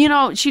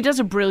know. She does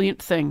a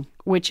brilliant thing,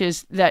 which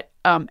is that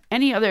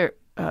any other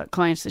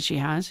clients that she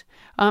has,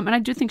 and I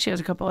do think she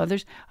has a couple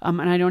others,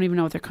 and I don't even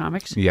know if they're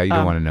comics. Yeah, you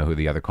don't want to know who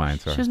the other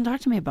clients are. She doesn't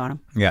talk to me about them.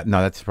 Yeah,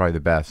 no, that's probably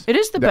the best. It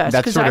is the best.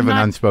 That's sort of an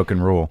unspoken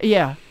rule.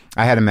 Yeah.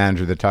 I had a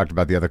manager that talked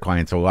about the other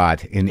clients a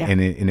lot, and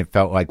it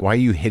felt like, why are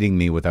you hitting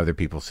me with other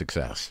people's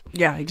success?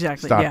 Yeah,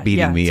 exactly. Stop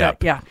beating me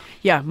up.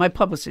 Yeah. My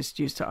publicist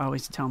used to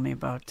always tell me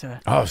about.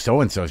 Oh,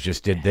 so and so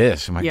just did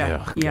this. I'm like,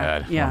 oh,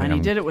 God. And he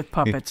did it with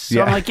puppets.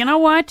 So I'm like, you know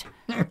what?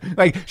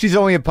 Like, she's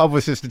only a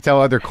publicist to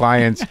tell other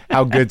clients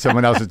how good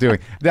someone else is doing.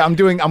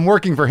 I'm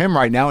working for him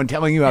right now and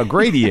telling you how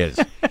great he is.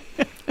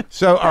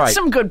 So, all right.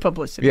 Some good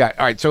publicity. Yeah,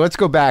 all right. So let's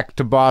go back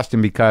to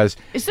Boston because...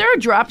 Is there a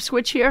drop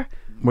switch here?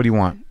 What do you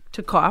want?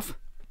 To cough?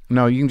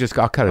 No, you can just...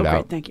 I'll cut it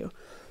out. Thank you.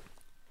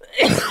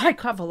 I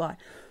cough a lot.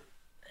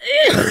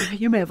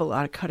 You may have a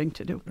lot of cutting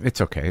to do.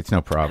 It's okay. It's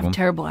no problem. I have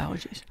terrible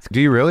allergies. Do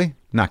you really?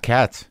 Not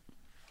cats.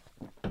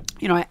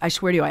 You know, I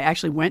swear to you, I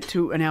actually went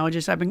to an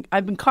allergist.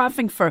 I've been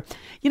coughing for,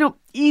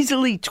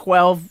 easily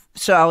 12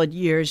 solid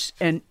years,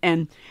 and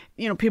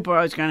people are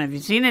always going, "Have you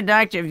seen a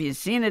doctor? Have you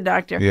seen a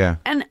doctor?" Yeah.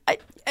 And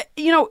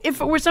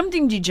if it were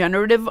something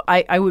degenerative,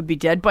 I would be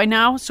dead by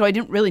now. So I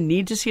didn't really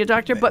need to see a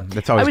doctor. But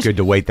that's always good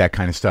to wait that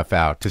kind of stuff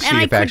out to see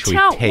if it actually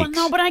takes. Well,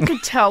 no, but I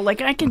could tell.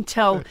 Like I can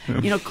tell,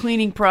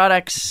 cleaning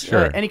products,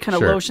 Sure, any kind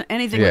of lotion,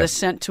 anything with a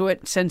scent to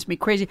it sends me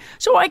crazy.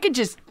 So I could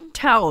just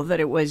tell that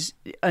it was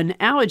an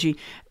allergy.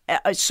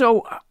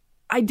 So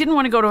I didn't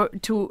want to go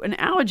to an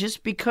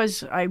allergist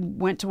because I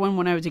went to one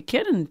when I was a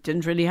kid and it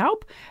didn't really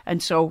help.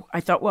 And so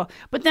I thought,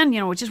 but then,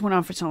 it just went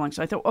on for so long.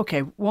 So I thought,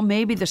 okay, well,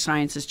 maybe the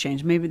science has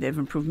changed. Maybe they've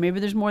improved. Maybe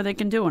there's more they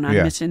can do. And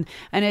I'm missing,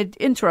 and it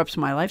interrupts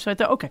my life. So I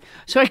thought, okay.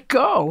 So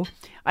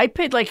I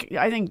paid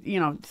I think,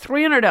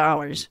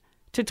 $300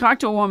 to talk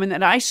to a woman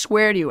that I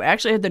swear to you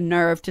actually had the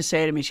nerve to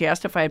say to me, she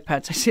asked if I had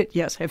pets. I said,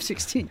 yes, I have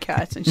 16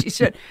 cats. And she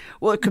said,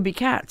 well, it could be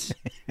cats.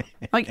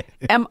 Like,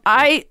 am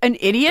I an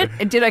idiot?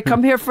 And did I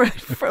come here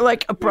for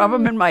like a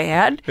problem in my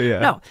head? Yeah.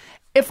 No.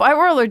 If I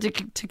were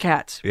allergic to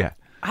cats, yeah,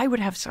 I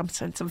would have some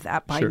sense of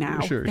that by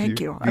now. Sure.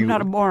 Thank you. I'm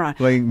not a moron.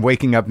 Like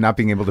waking up not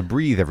being able to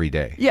breathe every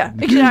day. Yeah,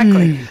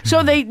 exactly.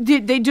 So they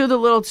do the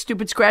little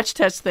stupid scratch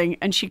test thing,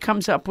 and she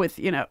comes up with,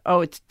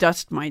 it's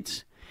dust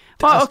mites.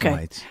 Well, okay.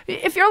 Mites.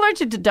 If you're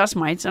allergic to dust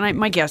mites, and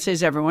my guess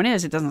is everyone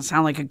is, it doesn't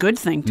sound like a good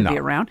thing to be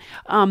around,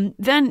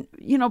 then,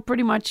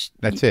 pretty much...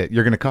 That's it.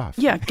 You're going to cough.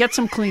 Yeah, get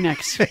some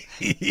Kleenex.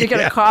 You're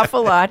going to cough a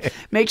lot.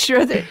 Make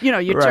sure that,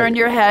 you turn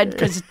your head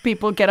because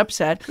people get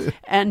upset.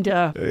 And,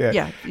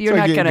 you're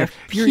not going to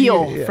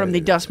heal from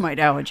the dust mite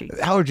allergy.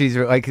 Allergies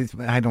are like,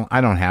 I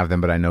don't have them,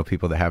 but I know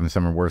people that have them.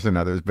 Some are worse than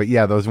others. But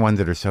yeah, those ones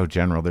that are so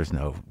general, there's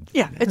no...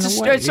 Yeah, it's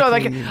all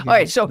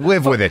right, so...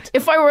 Live with it.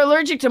 If I were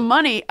allergic to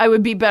money, I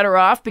would be better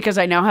off because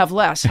I now have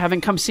less,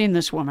 having come seen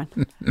this woman.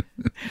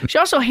 She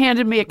also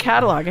handed me a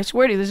catalog. I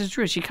swear to you, this is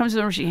true. She comes in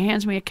the room, she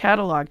hands me a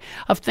catalog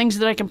of things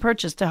that I can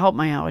purchase to help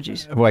my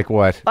allergies. Like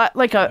what?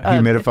 Like a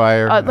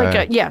humidifier?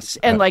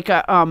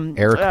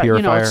 Air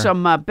purifier?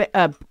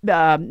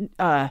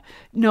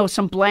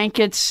 Some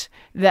blankets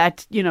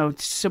that,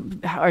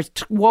 are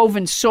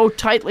woven so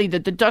tightly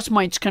that the dust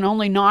mites can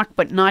only knock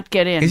but not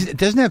get in.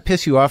 Doesn't that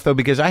piss you off, though?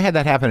 Because I had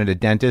that happen at a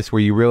dentist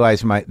where you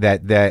realize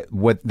that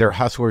what they're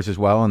hustlers as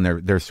well, and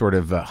they're sort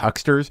of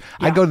hucksters.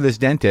 Yeah. I go to this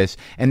dentist,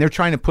 and they're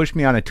trying to push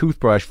me on a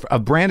toothbrush, a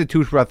brand of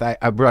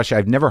toothbrush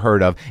I've never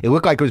heard of. It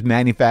looked like it was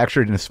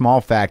manufactured in a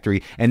small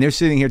factory, and they're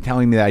sitting here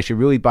telling me that I should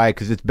really buy it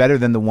because it's better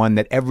than the one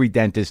that every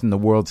dentist in the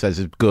world says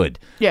is good.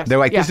 Yes. They're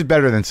like, this is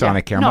better than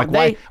Sonicare. I'm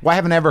like, why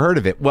haven't I ever heard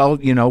of it? Well,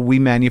 we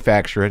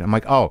manufacture it. I'm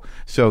like, oh,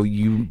 so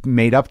you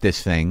made up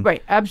this thing.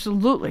 Right,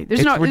 absolutely.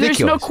 There's ridiculous.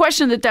 no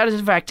question that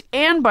is a fact.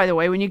 And by the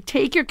way, when you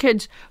take your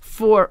kids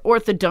for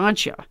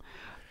orthodontia,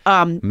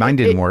 mine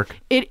didn't work.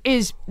 It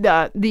is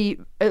the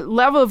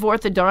level of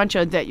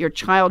orthodontia that your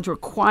child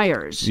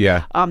requires.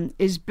 Yeah.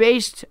 Is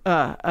based,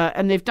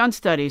 and they've done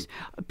studies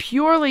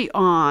purely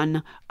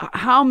on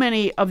how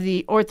many of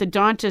the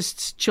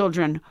orthodontist's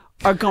children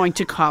are going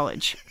to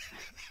college.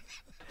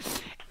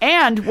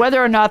 And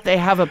whether or not they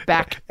have a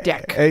back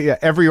deck.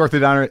 Every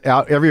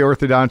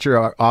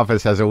orthodontia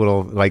office has a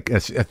little, like, a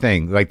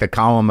thing, like the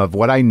column of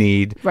what I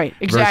need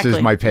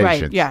versus my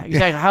patients. Right, yeah,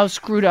 exactly. How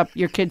screwed up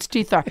your kid's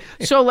teeth are.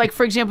 So, like,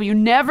 for example, you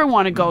never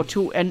want to go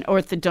to an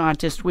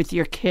orthodontist with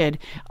your kid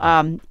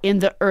in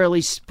the early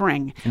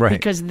spring. Right.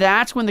 Because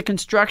that's when the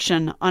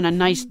construction on a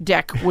nice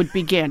deck would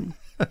begin.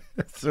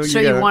 So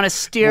you want to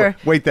steer.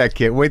 Wait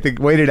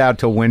it out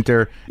till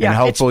winter. Yeah, and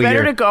hopefully it's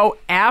better to go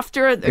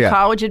after the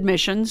college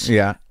admissions.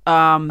 Yeah.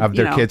 Of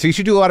their kids. So you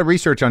should do a lot of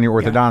research on your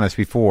orthodontist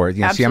before.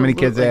 See how many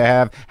kids they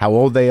have, how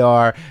old they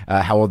are,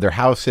 how old their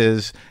house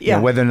is,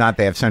 whether or not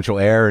they have central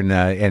air,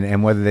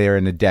 and whether they are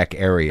in the deck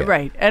area.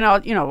 Right. And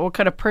what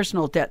kind of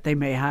personal debt they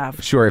may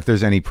have. Sure, if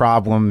there's any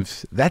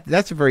problems.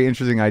 That's a very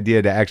interesting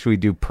idea to actually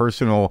do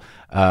personal,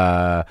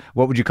 what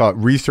would you call it,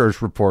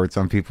 research reports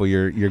on people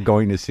you're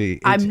going to see.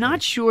 I'm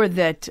not sure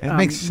that it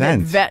makes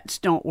sense. That vets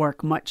don't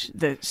work much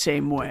the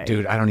same way.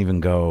 Dude, I don't even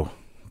go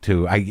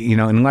to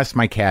unless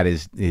my cat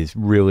is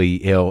really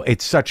ill.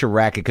 It's such a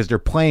racket because they're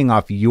playing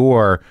off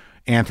your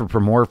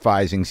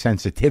anthropomorphizing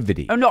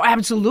sensitivity. Oh no,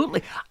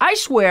 absolutely. I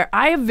swear,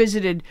 I have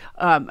visited.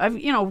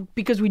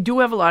 Because we do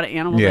have a lot of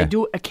animals. Yeah. I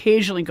do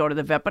occasionally go to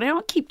the vet, but I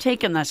don't keep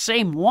taking the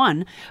same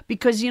one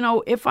because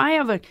if I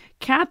have a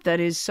cat that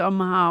is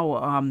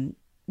somehow,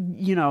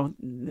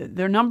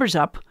 their numbers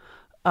up.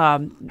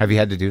 Have you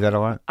had to do that a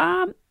lot?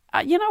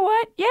 You know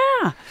what?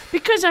 Yeah,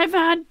 because I've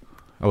had.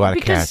 A lot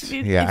of cats.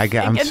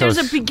 There's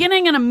a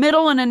beginning and a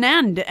middle and an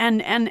end,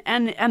 and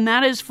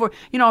that is for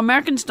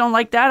Americans don't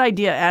like that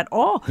idea at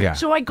all. Yeah,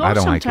 so I go I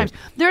don't like sometimes. it.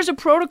 There's a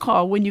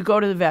protocol when you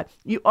go to the vet.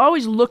 You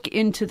always look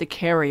into the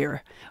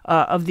carrier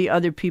of the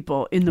other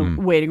people in the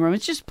waiting room.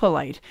 It's just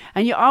polite,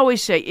 and you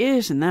always say,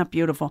 "Isn't that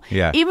beautiful?"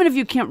 Yeah. Even if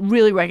you can't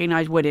really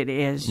recognize what it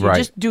is, you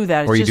just do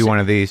that. Or It's you just do one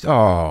of these.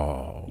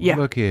 Oh, Yeah.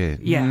 look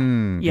at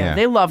yeah.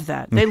 They love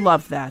that. They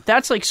love that.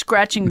 That's like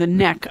scratching the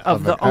neck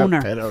of the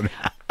owner.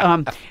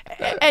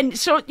 And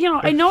so,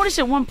 I noticed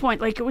at one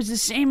point, like it was the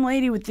same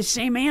lady with the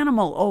same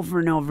animal over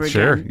and over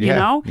Sure, again.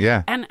 yeah,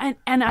 yeah. And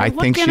I looked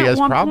think in she at has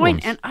one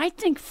problems. point, and I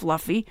think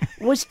Fluffy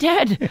was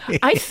dead.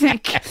 I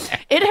think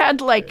it had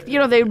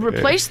they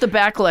replaced the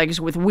back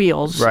legs with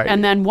wheels, Right.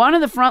 and then one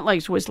of the front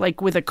legs was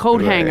like with a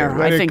coat hanger.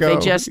 let I it think go.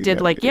 they just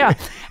did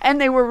and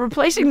they were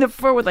replacing the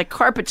fur with like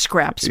carpet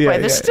scraps by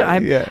this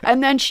time. Yeah.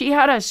 And then she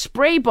had a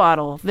spray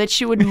bottle that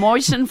she would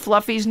moisten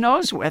Fluffy's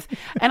nose with.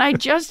 And I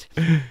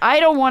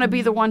don't want to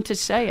be the one to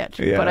say it,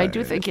 but I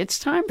do think it's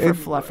time for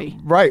Fluffy.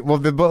 Right. Well,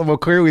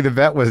 clearly the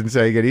vet wasn't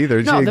saying it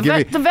either. No, She- the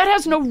give me- vet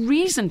has no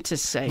reason to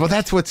say Well, it.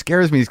 that's what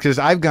scares me because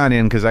I've gone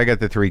in because I got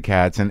the 3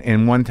 cats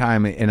and one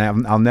time, and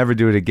I'll never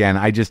do it again.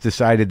 I just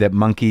decided that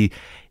Monkey,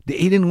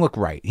 he didn't look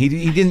right. He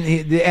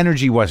didn't. The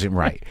energy wasn't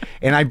right.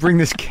 And I bring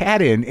this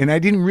cat in, and I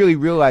didn't really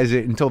realize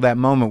it until that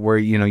moment where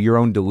your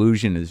own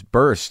delusion is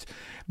burst.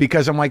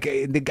 Because I'm like,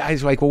 the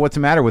guy's like, well, what's the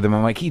matter with him?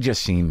 I'm like, he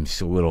just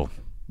seems a little,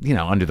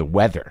 under the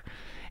weather.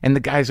 And the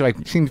guy's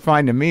like, seemed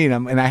fine to me.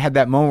 And I had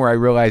that moment where I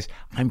realized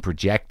I'm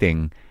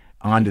projecting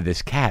onto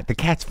this cat. The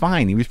cat's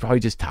fine. He was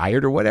probably just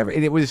tired or whatever.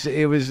 And it was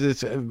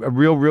this a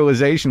real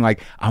realization.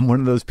 Like, I'm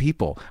one of those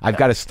people. I've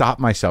got to stop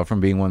myself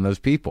from being one of those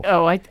people.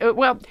 Oh,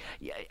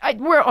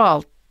 we're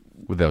all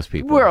With those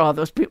people. We're all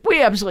those people.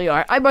 We absolutely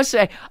are. I must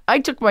say, I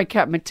took my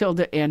cat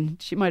Matilda in.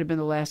 She might have been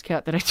the last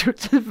cat that I took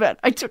to the vet.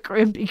 I took her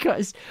in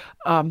because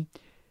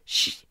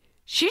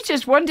she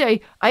just one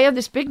day, I had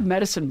this big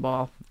medicine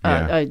ball,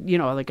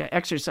 like an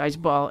exercise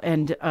ball,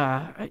 and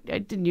I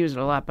didn't use it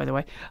a lot, by the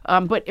way,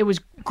 but it was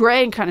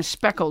gray and kind of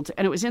speckled,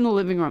 and it was in the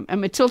living room,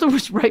 and Matilda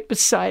was right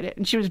beside it,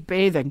 and she was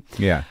bathing.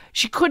 Yeah.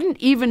 She couldn't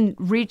even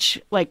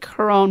reach like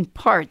her own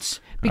parts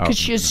because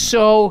she is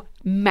so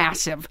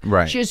massive.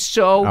 Right. She is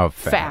so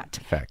fat.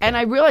 Fat and cat.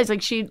 I realized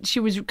like she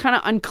was kind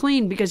of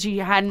unclean because she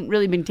hadn't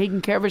really been taking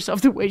care of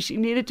herself the way she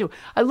needed to.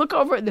 I look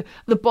over at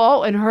the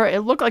ball and her, it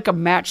looked like a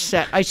match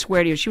set. I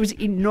swear to you, she was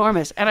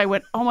enormous. And I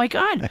went, oh my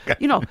God,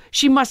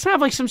 she must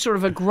have like some sort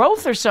of a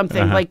growth or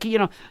something. Like,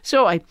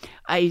 so I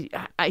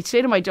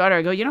say to my daughter,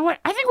 I go, you know what?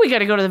 I think we got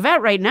to go to the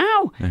vet right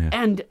now.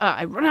 And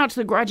I run out to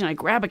the garage and I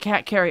grab a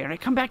cat carrier and I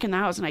come back in the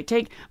house and I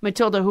take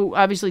Matilda, who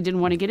obviously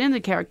didn't want to get in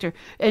the character,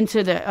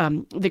 into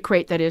the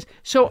crate, that is.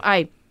 So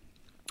I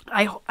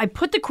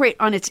put the crate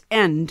on its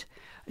end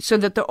so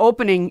that the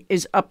opening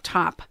is up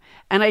top.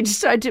 And I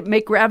decided to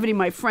make gravity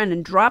my friend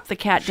and drop the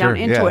cat down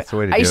into it. That's the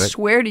way to I do it.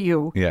 swear to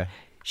you. Yeah.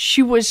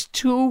 She was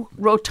too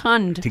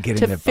rotund To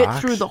get in the fit box?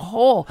 through the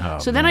hole. Oh,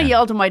 so then I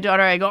yelled to my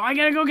daughter, I go, I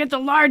got to go get the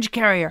large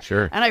carrier.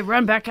 Sure. And I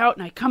run back out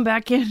and I come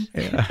back in.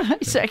 I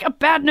say, I got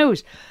bad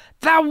news.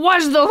 That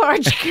was the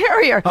large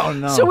carrier. Oh,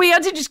 no. So we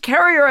had to just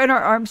carry her in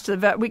our arms to the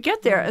vet. We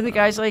get there and the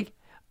guy's like,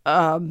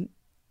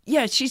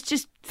 yeah, she's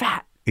just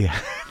fat. Yeah.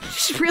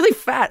 She's really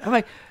fat. I'm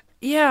like,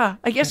 yeah,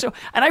 I guess so.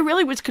 And I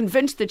really was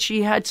convinced that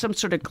she had some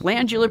sort of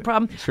glandular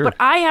problem. Sure. But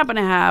I happen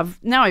to have,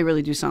 now I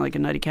really do sound like a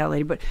nutty cat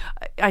lady, but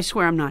I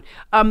swear I'm not.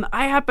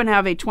 I happen to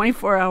have a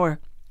 24-hour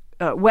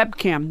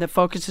webcam that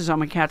focuses on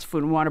my cat's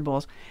food and water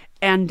bowls.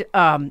 And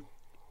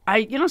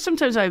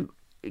sometimes I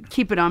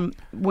keep it on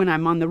when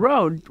I'm on the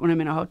road, when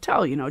I'm in a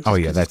hotel, just Oh,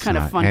 yeah, 'cause that's it's kind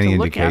not of fun any to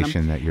look at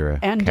indication them. that you're a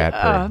And, cat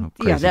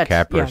crazy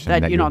cat person,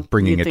 that you're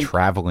bringing you a think-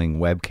 traveling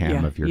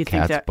webcam of your you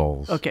think cat's that-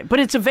 bowls. Okay, but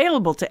it's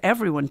available to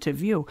everyone to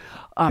view.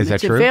 Is that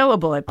it's true?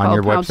 available at On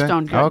your website?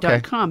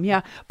 paulapoundstone.com.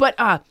 Yeah, but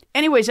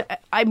anyways,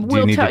 I will Do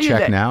you need tell to you check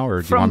that now,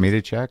 or do you want me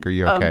to check? Or are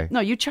you okay?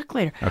 No, you check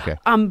later. Okay.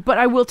 But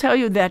I will tell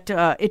you that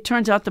it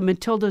turns out the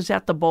Matilda's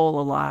at the bowl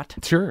a lot.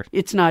 Sure.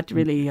 It's not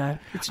really.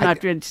 It's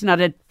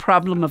not a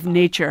problem of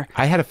nature.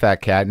 I had a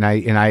fat cat, and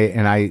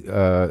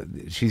I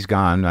she's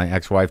gone. My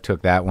ex-wife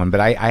took that one, but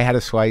I had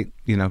a slight,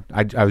 I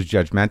was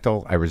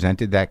judgmental. I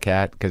resented that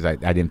cat because I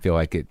didn't feel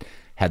like it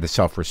had the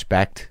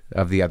self-respect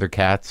of the other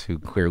cats who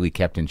clearly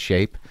kept in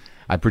shape.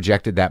 I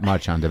projected that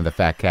much onto the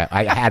fat cat.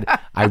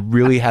 I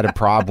really had a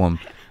problem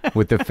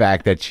with the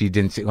fact that she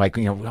didn't see, why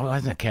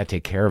doesn't that cat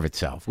take care of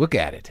itself? Look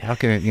at it. How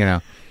can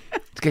it,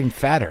 it's getting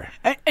fatter.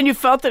 And you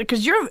felt that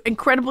because you're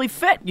incredibly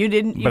fit. You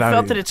didn't. You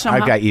felt that it's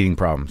somehow. I've got eating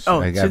problems.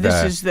 Oh, I so got,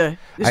 this is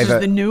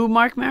the new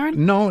Marc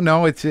Maron?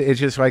 No, it's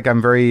just like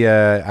I'm very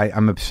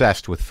I'm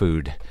obsessed with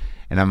food,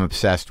 and I'm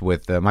obsessed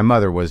with. My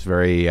mother was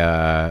very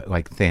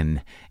like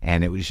thin,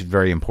 and it was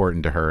very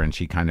important to her, and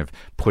she kind of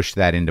pushed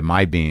that into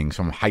my being.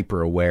 So I'm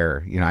hyper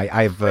aware. You know,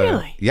 I've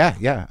Really?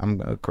 yeah,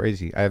 I'm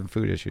crazy. I have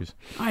food issues.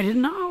 I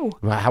didn't know.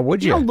 Well, how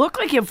would You you? don't look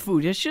like you have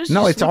food issues.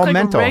 No, You it's look all like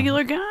mental. A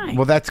regular guy.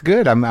 Well, that's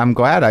good. I'm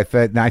glad.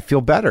 I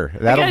feel better.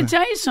 I got to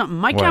tell you something.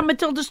 My cat What?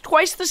 Matilda's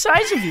twice the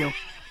size of you.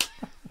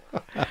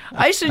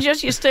 I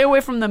suggest you stay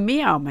away from the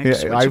meow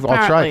mix. Yeah, which I'll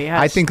try. apparently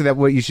has- I think that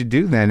what you should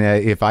do then,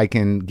 if I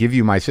can give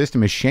you my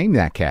system, is shame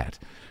that cat.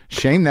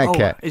 Shame that Oh,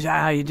 cat. is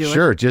that how you do it?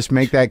 Sure, just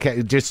make that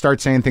cat. Just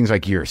start saying things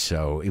like you're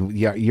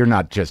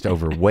not just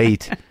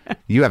overweight.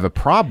 You have a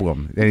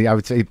problem. And I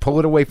would say pull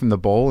it away from the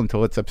bowl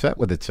until it's upset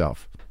with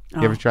itself.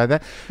 You ever tried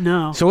that?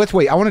 No. So let's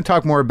wait. I want to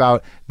talk more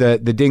about the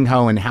ding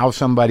ho and how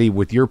somebody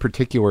with your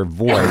particular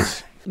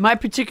voice. My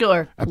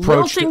particular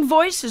Approach lilting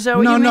voice? Is that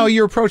what you mean? No,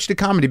 your approach to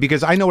comedy,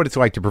 because I know what it's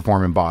like to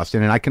perform in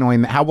Boston, and I can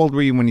only. How old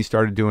were you when you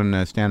started doing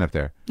stand up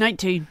there?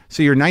 19.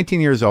 So you're 19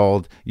 years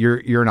old. You're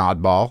an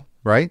oddball,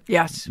 right?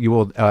 Yes. You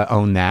will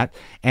own that,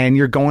 and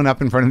you're going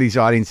up in front of these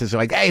audiences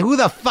like, "Hey, who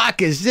the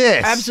fuck is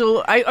this?"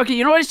 Absolutely. Okay,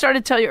 you know what I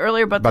started to tell you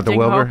earlier about the the ding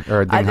ho? Wilbur?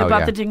 Or ding ho, About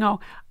yeah. the ding ho.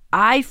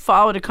 I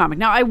followed a comic.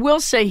 Now, I will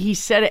say he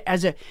said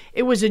it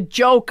it was a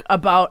joke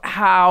about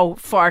how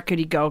far could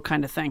he go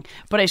kind of thing.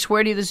 But I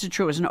swear to you, this is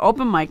true. It was an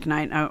open mic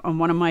night on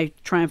one of my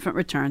triumphant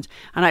returns.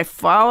 And I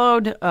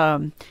followed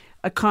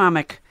a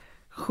comic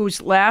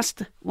whose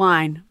last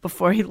line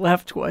before he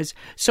left was,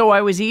 "So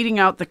I was eating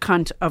out the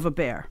cunt of a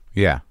bear."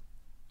 Yeah.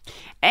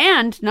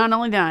 And not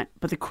only that,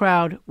 but the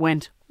crowd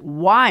went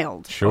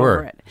wild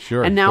over it.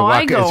 Sure. And now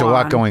There's a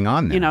lot going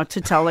on there. You know, to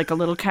tell like a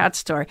little cat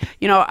story.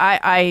 You know,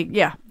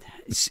 yeah.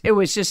 It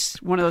was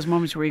just one of those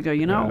moments where you go,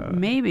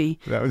 maybe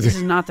this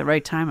is not the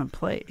right time and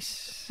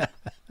place.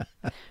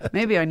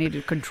 Maybe I need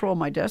to control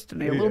my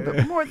destiny a little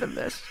bit more than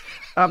this.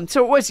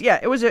 So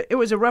it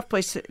was a rough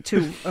place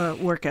to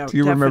work out. Do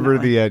you remember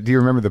definitely. Do you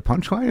remember the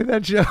punchline of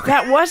that joke?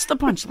 That was the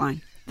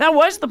punchline. That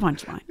was the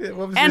punchline.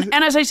 And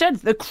as I said,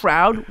 the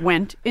crowd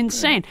went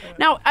insane.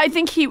 Now, I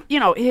think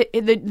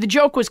the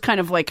joke was kind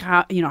of like,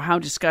 how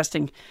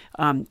disgusting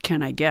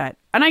can I get?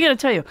 And I got to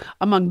tell you,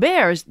 among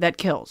bears, that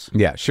kills.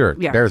 Yeah, sure.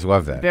 Yeah. Bears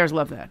love that. Bears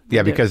love that.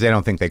 Yeah, They do. because they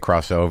don't think they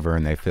cross over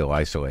and they feel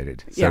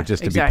isolated. So Yeah,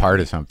 just to exactly. be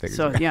part of something.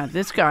 So, yeah,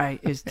 this guy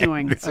is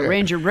doing a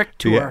Ranger Rick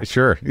tour Yeah,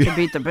 sure. to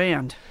beat the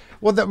band.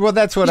 Well,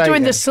 that's what He's I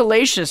doing the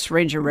salacious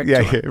Ranger Rick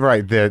tour. Yeah,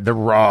 right. The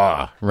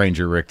raw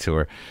Ranger Rick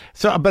tour.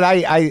 So, but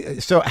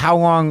so how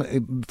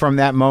long from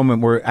that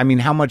moment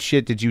how much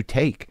shit did you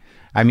take?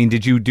 I mean,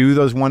 did you do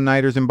those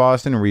one-nighters in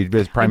Boston, or were you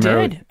just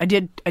primarily? I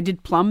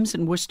did Plums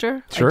in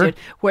Worcester. Sure. I did,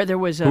 where there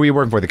was a... Who were you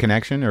working for, The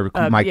Connection or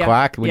Mike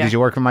Clark? yeah. Did you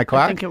work for Mike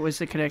Clark? I think it was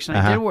The Connection.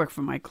 I did work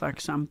for Mike Clark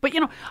some. But,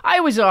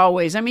 I was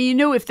always... I mean, you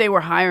knew if they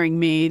were hiring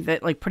me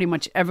that, like, pretty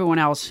much everyone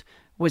else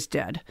was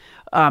dead.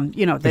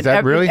 Is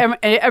that really?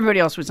 Everybody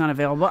else was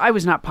unavailable. I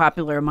was not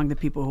popular among the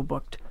people who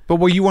booked. But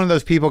were you one of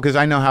those people, because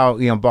I know how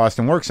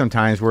Boston works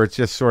sometimes, where it's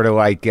just sort of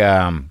like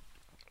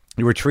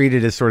you were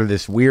treated as sort of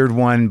this weird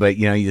one, but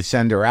you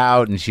send her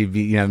out and she'd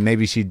be,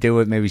 maybe she'd do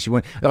it, maybe she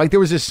wouldn't. Like there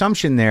was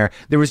assumption there,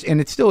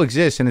 and it still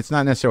exists, and it's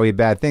not necessarily a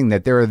bad thing,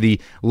 that there are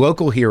the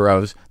local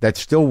heroes that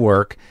still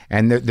work,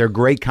 and they're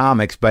great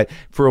comics. But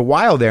for a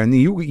while there, and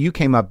you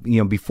came up,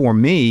 before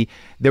me,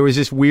 there was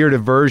this weird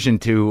aversion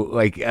to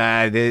like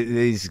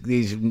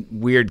these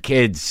weird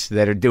kids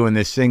that are doing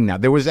this thing now.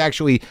 There was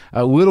actually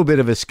a little bit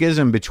of a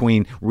schism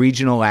between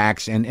regional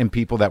acts and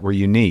people that were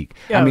unique.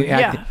 Oh,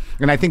 yeah.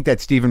 And I think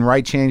that Stephen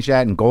Wright changed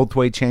that, and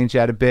Goldthwait changed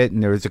that a bit.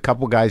 And there was a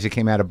couple guys that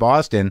came out of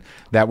Boston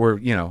that were,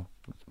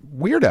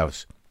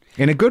 weirdos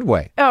in a good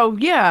way. Oh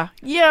yeah,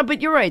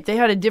 but you're right. They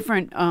had a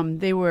different.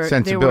 They were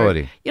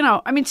sensibility. They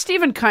were, I mean,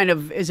 Stephen kind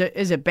of is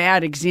a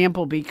bad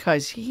example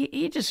because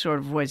he just sort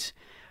of was.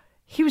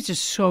 He was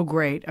just so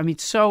great. I mean,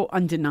 so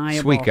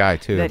undeniable. Sweet guy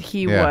too. That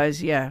he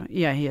was. Yeah,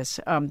 he is.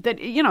 That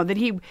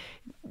he.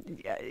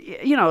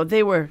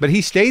 They were. But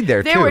he stayed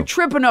there they too. They were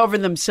tripping over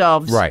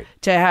themselves, right?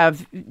 To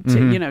have,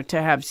 to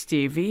have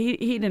Steve. He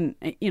didn't.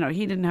 He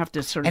didn't have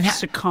to sort of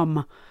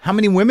succumb. How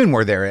many women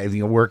were there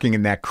working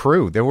in that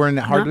crew? There weren't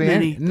hardly Not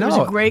many. any. There was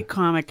a great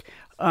comic.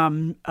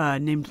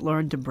 Named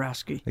Lauren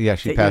Dombrowski. Yeah,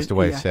 she passed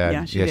away.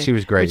 Sad. Yeah, she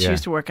was great. But she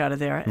used to work out of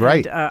there.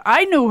 Right. And,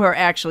 I knew her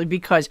actually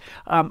because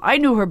I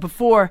knew her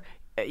before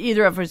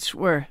either of us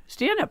were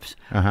stand-ups.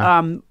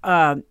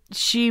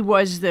 She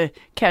was the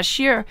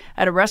cashier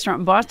at a restaurant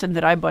in Boston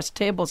that I bussed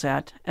tables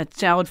at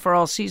Salad for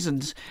All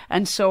Seasons.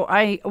 And so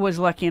I was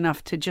lucky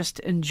enough to just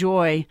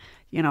enjoy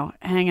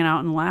hanging out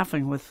and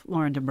laughing with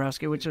Lauren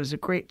Dombrowski, which was a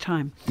great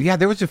time. Yeah,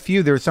 there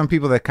were some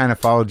people that kind of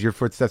followed your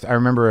footsteps. I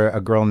remember a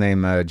girl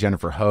named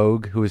Jennifer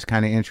Hogue, who was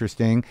kind of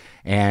interesting,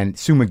 and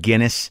Sue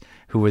McGinnis,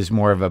 who was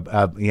more of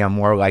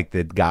more like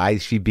the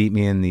guys. She beat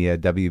me in the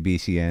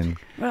WBCN.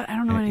 Well, I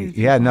don't know anything.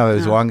 Yeah, no, it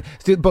was long.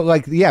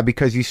 But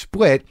because you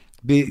split,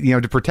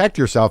 to protect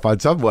yourself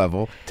on some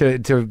level.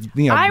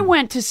 I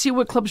went to see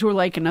what clubs were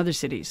like in other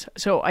cities.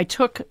 So I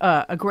took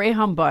a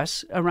Greyhound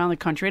bus around the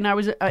country, and I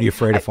was. You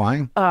afraid of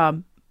flying?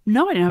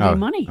 No, I didn't have any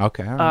money.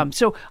 Okay. All right.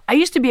 So I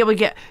used to be able to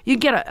get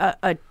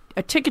a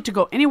a ticket to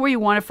go anywhere you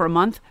wanted for a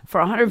month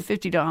for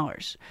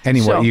 $150.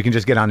 Anywhere. So- You can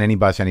just get on any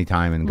bus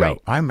anytime and go.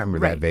 Right. I remember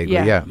that Right. vaguely.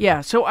 Yeah,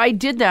 Yeah. So I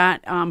did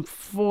that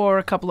for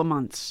a couple of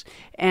months,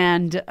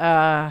 and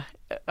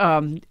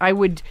I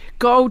would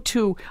go,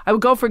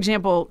 for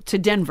example, to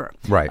Denver,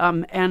 Right.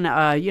 and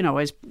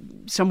as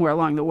somewhere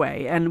along the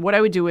way. And what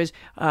I would do is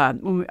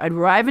I'd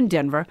arrive in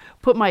Denver,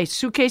 put my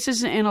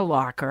suitcases in a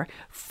locker,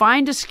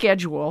 find a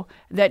schedule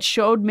that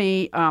showed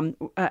me.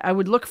 I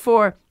would look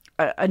for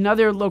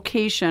another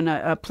location,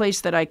 a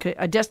place that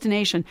a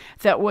destination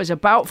that was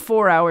about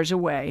 4 hours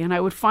away. And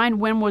I would find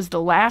when was the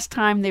last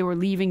time they were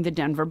leaving the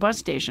Denver bus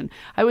station.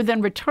 I would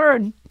then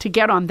return to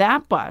get on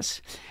that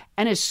bus.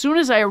 And as soon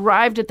as I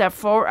arrived at that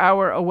 4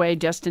 hour away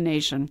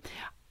destination,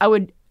 I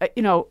would,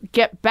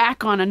 get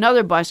back on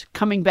another bus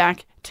coming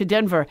back to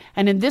Denver.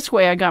 And in this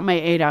way, I got my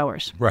 8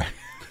 hours. Right.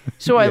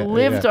 So I Yeah,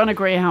 lived yeah. on a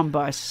Greyhound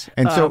bus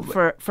And so-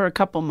 for a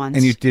couple months.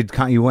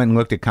 And you went and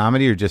looked at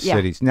comedy or just Yeah.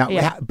 cities? Now,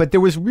 Yeah. but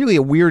there was really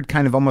a weird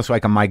kind of almost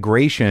like a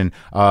migration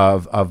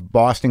of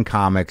Boston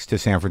comics to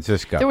San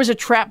Francisco. There was a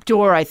trap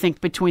door, I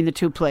think, between the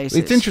two places.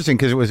 It's interesting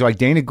because it was like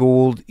Dana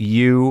Gould,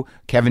 you,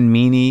 Kevin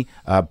Meaney,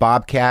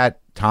 Bobcat,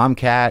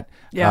 Tomcat.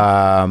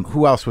 Yeah.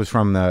 Who else was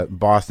from the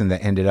Boston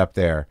that ended up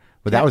there?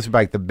 But that was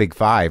like the big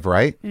five,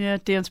 right? Yeah,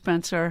 Dan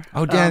Spencer.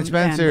 Oh, Dan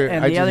Spencer.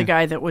 And I the other just-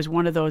 guy that was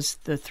one of those,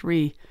 the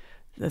three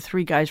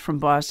guys from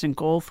Boston,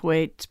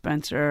 Goldthwait,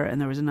 Spencer,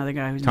 and there was another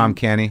guy whose Tom name,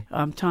 Kenny.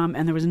 Tom,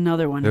 and there was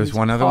another one. There was who's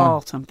one other Paul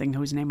one? something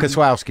whose name.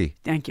 Kozlowski.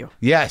 Thank you.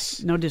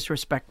 Yes. No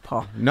disrespect,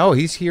 Paul. No,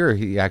 he's here.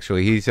 He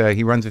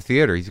runs a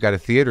theater. He's got a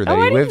theater that Oh,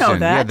 he I didn't lives know in.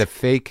 that. Yeah, the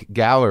fake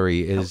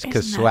gallery is isn't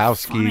that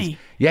Kozlowski's. funny?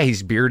 Yeah,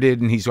 he's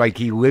bearded and he's like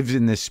he lives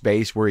in this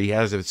space where he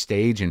has a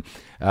stage and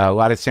a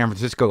lot of San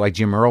Francisco. Like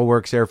Jim Earl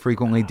works there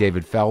frequently.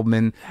 David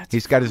Feldman.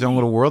 He's got his own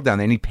little world down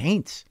there and he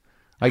paints.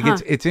 Like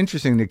it's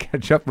interesting to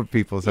catch up with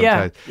people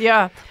sometimes.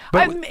 Yeah.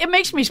 But- It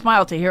makes me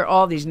smile to hear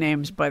all these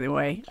names, by the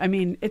way. I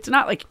mean, it's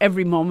not like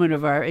every moment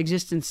of our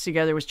existence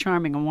together was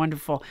charming and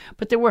wonderful,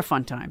 but there were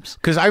fun times.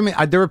 Because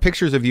there were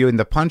pictures of you in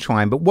the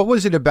Punchline, but what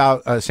was it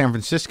about San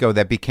Francisco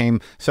that became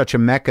such a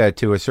mecca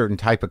to a certain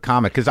type of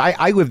comic? Because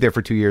I lived there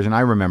for 2 years and I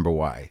remember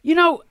why.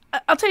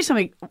 I'll tell you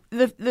something.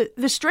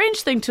 The strange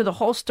thing to the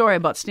whole story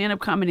about stand-up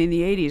comedy in the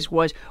 80s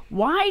was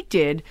why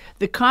did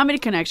the Comedy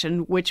Connection,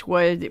 which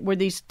were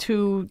these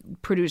two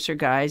producer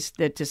guys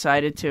that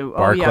decided to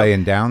Barclay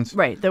and Downs?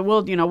 Right, that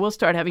we'll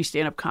start having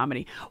stand-up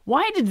comedy.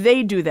 Why did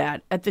they do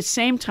that at the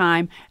same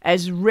time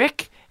as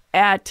Rick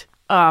at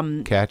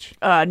Catch?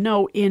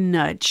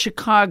 in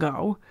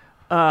Chicago?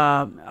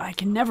 I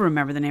can never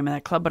remember the name of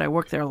that club, but I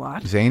worked there a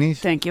lot. Zanies?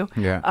 Thank you.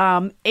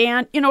 Yeah.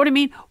 And you know what I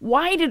mean?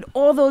 Why did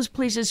all those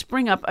places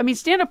spring up? I mean,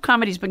 stand-up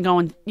comedy's been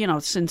going,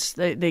 since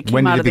they came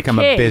When did out it of the become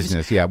a caves.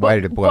 business? Yeah, why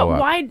did it blow up?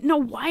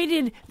 Why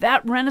did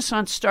that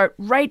renaissance start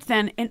right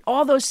then in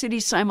all those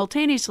cities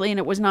simultaneously, and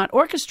it was not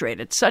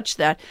orchestrated, such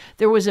that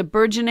there was a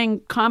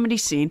burgeoning comedy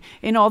scene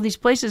in all these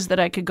places that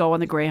I could go on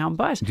the Greyhound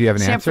bus? Do you have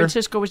an San answer?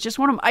 Francisco was just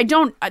one of them. I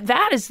don't.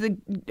 That is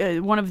the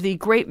one of the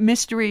great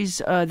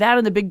mysteries. That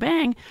and the Big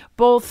Bang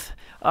both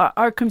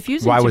are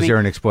confusing. Why to was me. there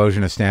an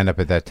explosion of stand-up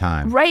at that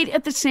time? Right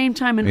at the same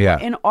time,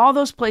 in all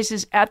those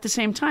places at the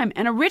same time.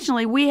 And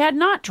originally, we had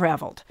not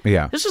traveled.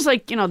 Yeah. This was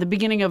like, the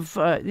beginning of,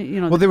 Well,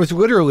 there was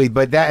literally,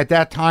 but at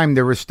that time,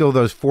 there were still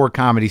those four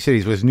comedy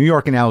cities. It was New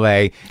York and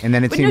L.A., and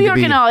then it But seemed New to York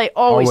be and LA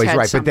always had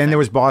right. But something. then there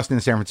was Boston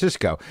and San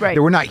Francisco. Right.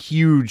 There were not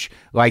huge,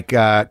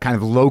 kind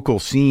of local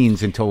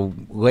scenes until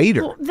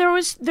later. Well,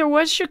 there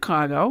was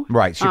Chicago.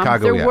 Right,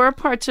 Chicago, There yeah. were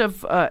parts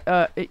of,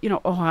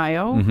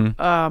 Ohio.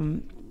 Mm-hmm.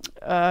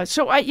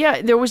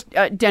 There was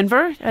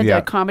Denver at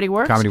Yeah. Comedy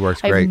Works. Comedy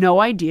Works, I great. have no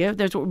idea.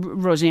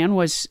 Roseanne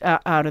was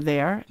out of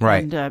there.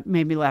 Right. And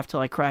made me laugh till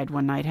I cried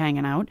one night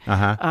hanging out.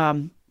 Uh-huh.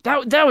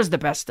 That was the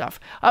best stuff.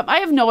 I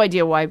have no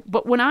idea why,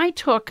 but when I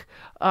took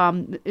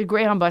the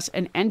Greyhound bus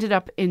and ended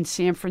up in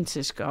San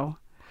Francisco,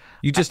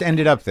 You just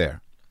ended up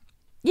there.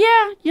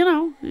 yeah,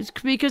 it's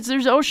because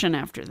there's ocean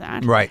after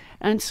that. Right.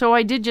 And so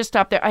I did just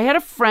stop there. I had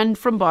a friend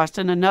from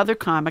Boston, another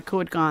comic who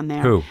had gone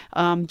there. Who?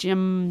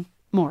 Jim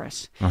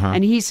Morris.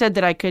 And he said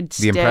that I could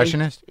stay. The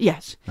Impressionist?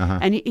 Yes.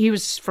 And he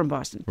was from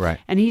Boston. Right.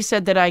 And he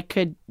said that I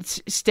could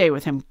stay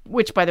with him,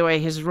 which, by the way,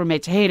 his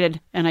roommates hated,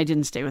 and I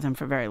didn't stay with him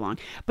for very long.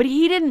 But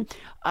he didn't,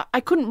 I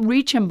couldn't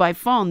reach him by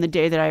phone the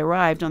day that I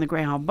arrived on the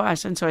Greyhound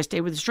bus, and so I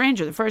stayed with a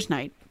stranger the first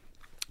night.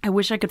 I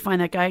wish I could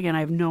find that guy again. I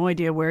have no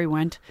idea where he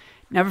went.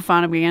 Never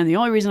found him again. The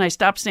only reason I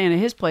stopped staying at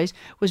his place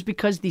was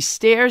because the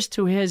stairs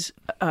to his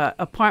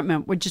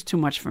apartment were just too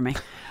much for me.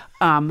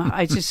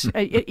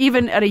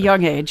 Even at a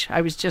young age,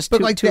 I was just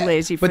too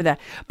lazy for that.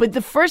 But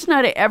the first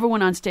night I ever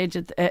went on stage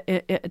at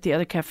the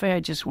other cafe, I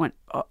just went,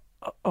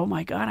 oh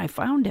my God, I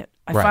found it.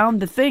 I found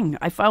the thing.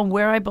 I found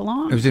where I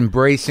belong. It was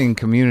embracing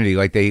community.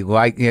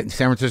 San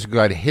Francisco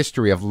had a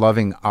history of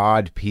loving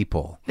odd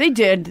people. They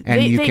did.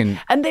 And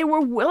and they were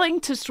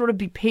willing to sort of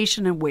be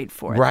patient and wait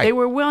for it. Right. They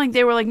were willing.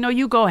 They were like, no,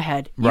 you go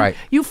ahead. Right.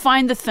 You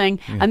find the thing,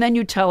 and then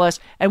you tell us,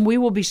 and we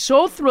will be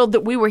so thrilled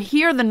that we were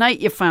here the night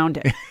you found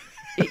it.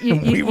 You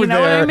We were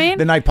know there what I mean?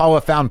 the night Paula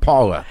found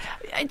Paula.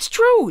 It's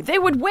true. They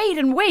would wait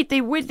and wait.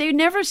 They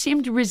never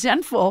seemed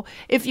resentful.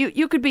 If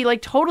you could be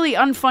like totally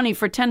unfunny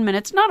for 10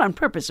 minutes, not on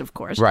purpose, of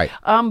course. Right.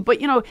 But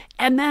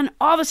and then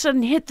all of a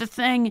sudden hit the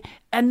thing,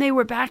 and they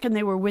were back and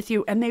they were with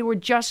you, and they were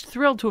just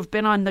thrilled to have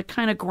been on the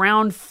kind of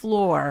ground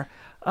floor.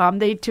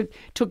 They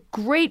took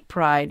great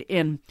pride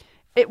in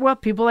it. Well,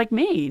 people like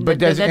me, But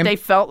that they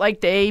felt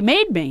like they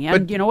made me,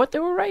 and you know what? They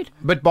were right.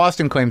 But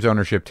Boston claims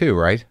ownership too,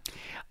 right?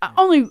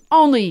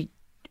 Only.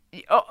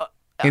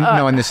 In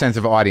the sense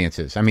of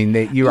audiences. I mean,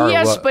 you are.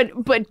 Yes, but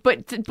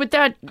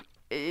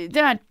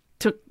that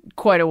took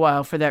quite a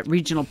while for that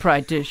regional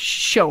pride to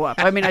show up.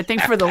 I mean, I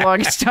think for the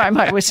longest time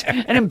I was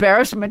an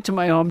embarrassment to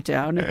my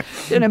hometown,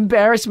 an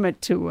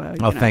embarrassment to.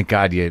 Thank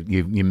God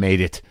you made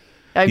it.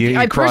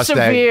 I crossed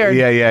persevered.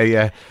 That.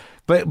 Yeah.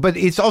 But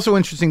it's also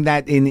interesting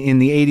that in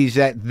the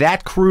 80s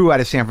that crew out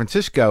of San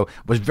Francisco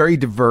was very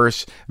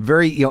diverse,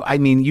 very, I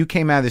mean, you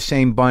came out of the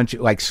same bunch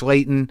like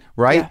Slayton,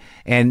 right? Yeah.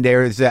 And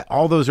there's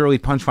all those early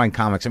Punchline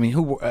comics. I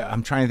mean,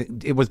 I'm trying to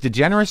think, it was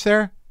DeGeneres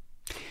there?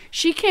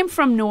 She came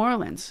from New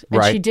Orleans, and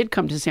Right. she did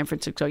come to San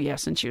Francisco,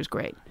 yes, and she was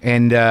great.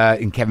 And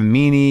Kevin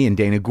Meaney and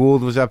Dana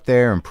Gould was up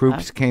there, and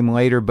Proops came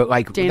later, but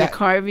like Dana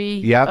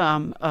Carvey. Yep.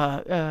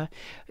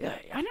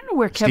 I don't know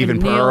where Kevin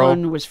Stephen Pearl.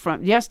 Nealon was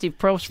from. Yeah, Steve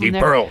Pearl's from Steve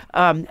there. Pearl.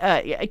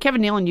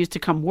 Kevin Nealon used to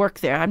come work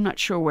there. I'm not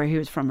sure where he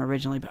was from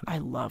originally, but I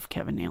love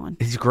Kevin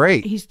Nealon. He's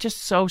great. He's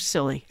just so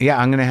silly. Yeah,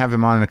 I'm going to have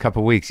him on in a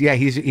couple of weeks. Yeah,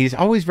 he's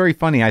always very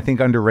funny. I think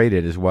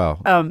underrated as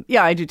well.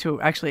 Yeah, I do too,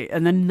 actually,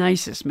 and the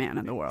nicest man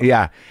in the world.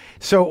 Yeah.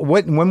 So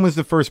when was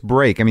the first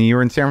break? I mean, you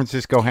were in San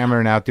Francisco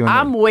hammering out doing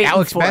I'm waiting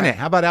Alex for Bennett. it.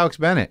 How about Alex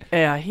Bennett?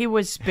 Yeah, he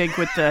was big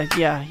with the,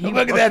 yeah.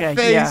 Look at that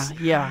face.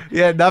 Yeah.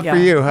 Yeah, not for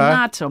you, huh?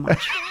 Not so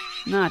much.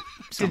 Not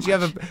so Did you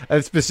much. have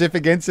a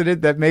specific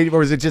incident that made, or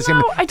was it just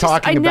him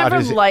talking I about never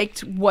his...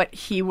 liked what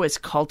he was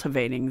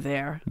cultivating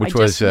there. Which I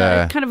just,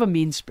 was, kind of a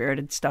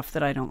mean-spirited stuff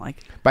that I don't like.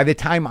 By the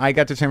time I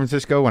got to San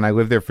Francisco, when I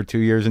lived there for 2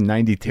 years in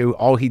 92,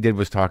 all he did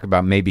was talk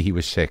about maybe he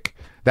was sick.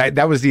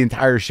 That was the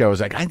entire show. I was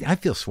like, I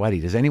feel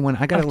sweaty. Does anyone?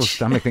 I got a little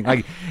stomach thing.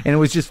 And it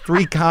was just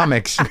three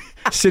comics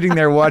sitting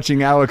there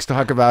watching Alex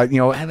talk about,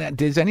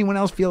 does anyone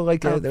else feel like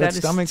that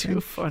stomach is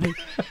too thing? funny.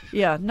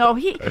 Yeah, no,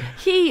 he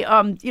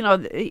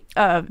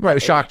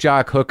Right, shock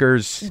jock,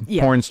 hookers,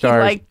 yeah, porn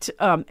stars. He liked,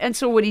 and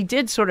so what he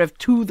did sort of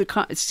to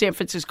the San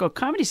Francisco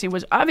comedy scene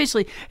was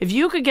obviously if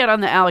you could get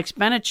on the Alex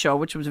Bennett show,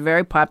 which was a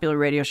very popular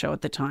radio show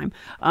at the time,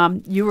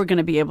 you were going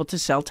to be able to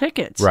sell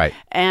tickets. Right.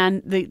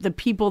 And the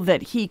people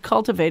that he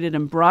cultivated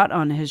and brought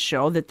on his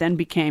show that then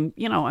became,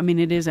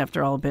 it is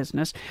after all a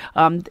business,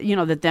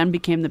 that then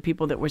became the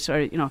people that were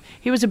sort of,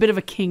 he was a bit of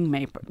a king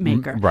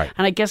maker. Right.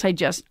 And I guess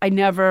I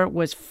never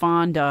was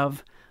fond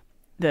of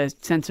the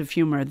sense of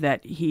humor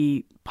that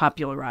he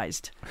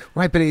popularized.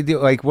 Right, but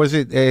was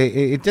it?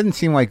 It didn't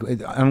seem like,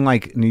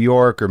 unlike New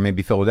York or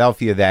maybe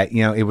Philadelphia, that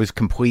it was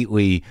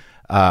completely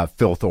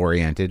filth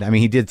oriented. I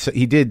mean, he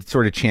did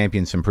sort of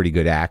champion some pretty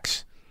good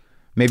acts.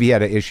 Maybe he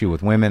had an issue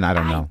with women. I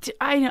don't know.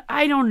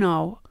 I don't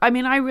know. I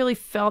mean, I really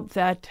felt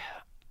that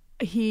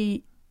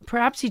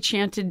perhaps he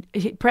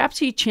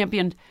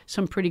championed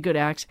some pretty good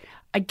acts.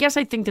 I guess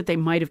I think that they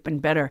might have been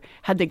better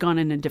had they gone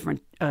in a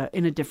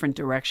different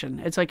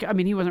direction. It's like, I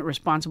mean, he wasn't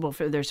responsible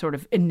for their sort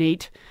of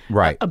innate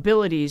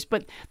abilities,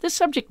 but the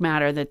subject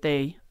matter that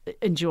they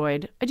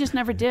enjoyed, I just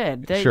never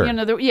did. Sure.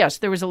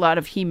 There was a lot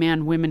of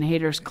He-Man women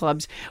haters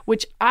clubs,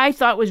 which I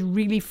thought was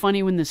really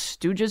funny when the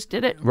Stooges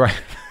did it. Right.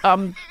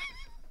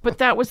 But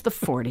that was the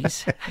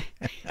 40s.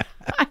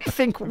 I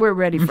think we're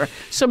ready for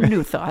some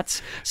new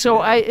thoughts. So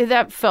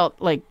that felt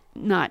like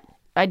not.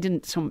 I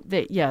didn't.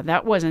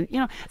 That wasn't.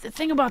 The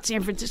thing about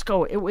San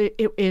Francisco,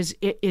 it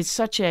is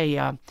such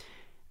a.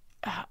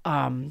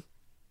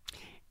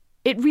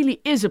 It really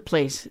is a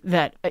place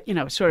that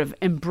sort of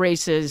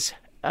embraces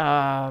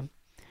the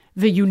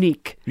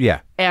unique. Yeah.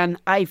 And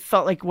I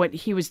felt like what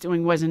he was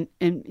doing wasn't.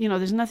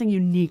 There's nothing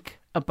unique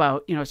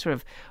about sort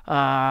of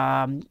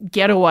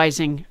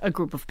ghettoizing a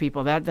group of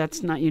people.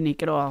 That's not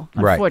unique at all.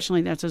 Right.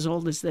 Unfortunately, that's as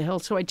old as the hill.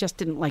 So I just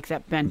didn't like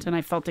that bent, and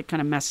I felt it kind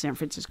of messed San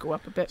Francisco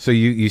up a bit. So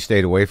you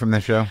stayed away from the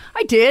show?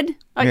 I did.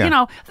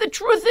 Yeah. The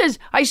truth is,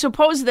 I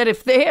suppose that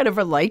if they had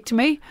ever liked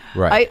me,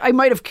 right. I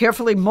might have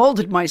carefully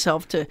molded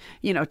myself to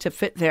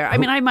fit there. I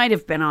mean, I might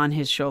have been on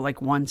his show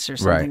like once or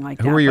something like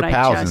that. Who were your but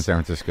pals in San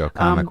Francisco,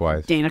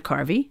 comic-wise? Dana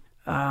Carvey.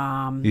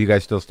 Do you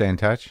guys still stay in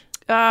touch?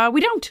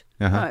 We don't.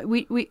 Uh-huh.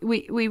 We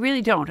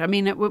really don't. I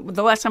mean,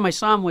 the last time I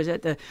saw him was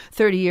at the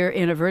 30-year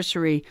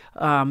anniversary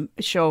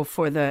show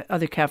for the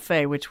Other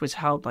Cafe, which was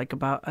held like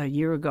about a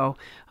year ago.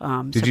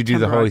 Did you do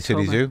the Holy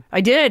City Zoo?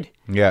 I did.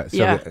 Yeah.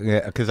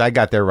 Because I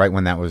got there right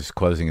when that was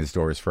closing its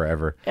doors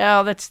forever.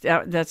 Oh,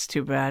 that's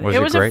too bad. Was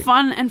it was great? A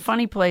fun and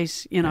funny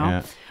place,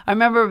 Yeah. I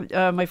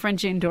remember my friend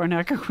Jane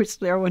Dornacker was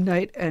there one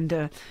night,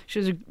 and she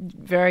was a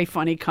very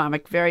funny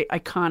comic, very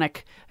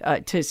iconic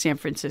to San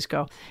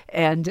Francisco,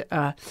 and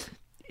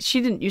she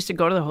didn't used to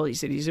go to the Holy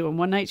City Zoo, and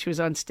one night she was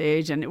on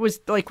stage, and it was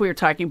like we were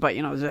talking about,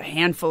 there was a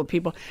handful of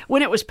people.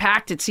 When it was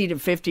packed, it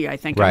seated 50, I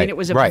think. Right. I mean, it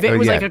was Right. it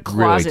was Yeah, like a really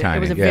closet. tiny, It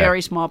was a yeah.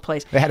 very small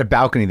place. They had a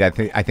balcony that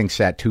I think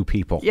sat 2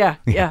 people. Yeah,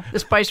 the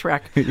spice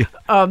rack.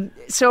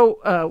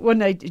 So one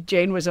night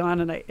Jane was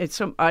on, and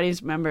some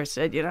audience member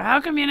said,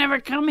 how come you never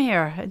come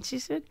here? And she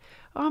said,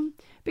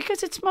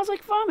 because it smells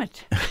like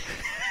vomit.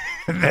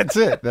 That's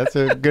it. That's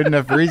a good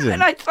enough reason.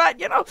 And I thought,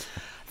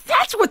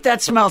 that's what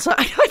that smells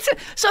like.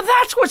 So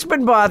that's what's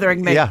been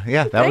bothering me.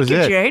 Yeah, that was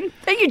it. Jane.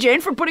 Thank you,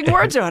 Jane, for putting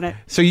words on it.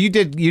 So you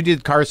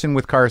did Carson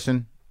with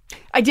Carson?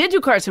 I did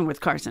do Carson with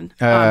Carson,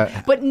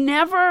 but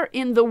never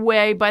in the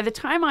way. By the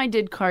time I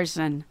did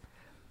Carson,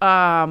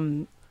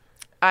 I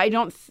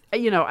don't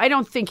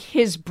think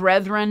his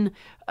brethren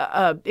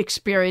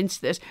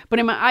experienced this. But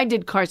I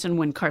did Carson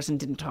when Carson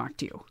didn't talk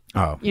to you.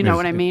 Oh, you know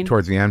what I mean?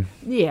 Towards the end.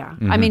 Yeah,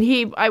 Mm-hmm. I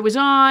mean I was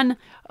on.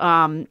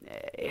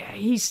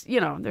 He's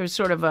there's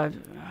sort of a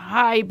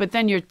hi, but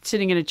then you're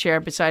sitting in a chair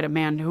beside a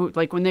man who,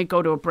 like, when they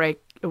go to a break,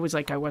 it was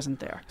like I wasn't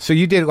there. So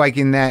you did, like,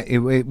 in that,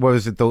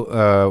 was it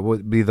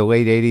would be the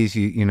late 80s,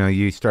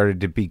 you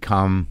started to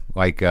become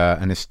like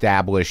an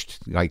established,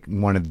 like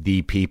one of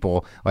the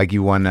people, like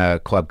you won a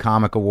Club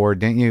Comic Award,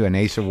 didn't you? An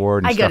Ace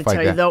Award and I stuff got to like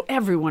tell that. you, though,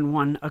 everyone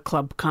won a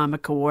Club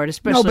Comic Award,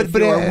 especially but if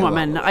you're a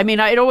woman. I mean,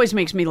 it always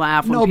makes me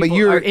laugh when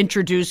people are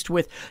introduced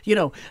with,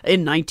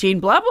 in 19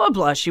 blah, blah,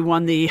 blah, she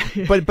won the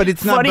but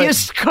it's not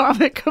funniest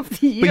comic of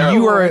the year. But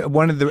you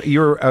are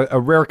you're a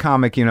rare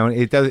comic,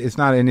 it's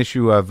not an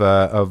issue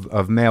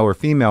of male or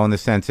female in the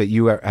sense that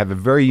you have a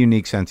very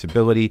unique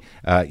sensibility.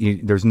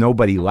 There's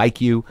nobody like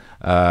you.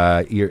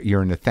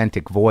 You're an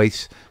authentic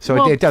voice.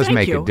 So it does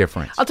make a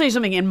difference. I'll tell you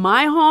something. In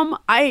my home,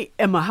 I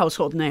am a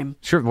household name.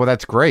 Sure. Well,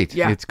 that's great.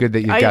 Yeah. It's good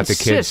that you've got the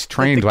kids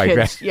trained like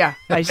that. Yeah.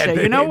 I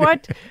say, you know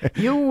what?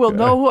 You will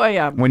know who I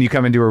am. When you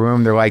come into a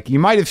room, they're like, you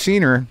might have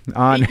seen her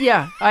on.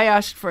 Yeah. I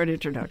asked for an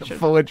introduction.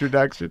 Full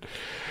introduction.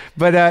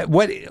 But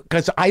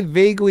because I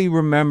vaguely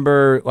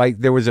remember, like,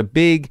 there was a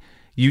big,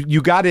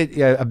 you got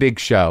a big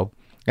show.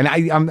 And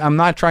I'm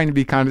not trying to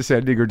be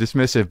condescending or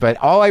dismissive, but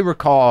all I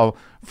recall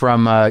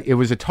from it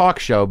was a talk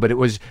show, but it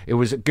was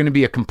going to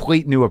be a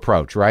complete new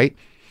approach, right?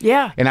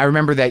 Yeah. And I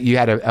remember that you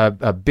had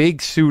a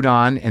big suit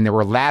on, and there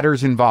were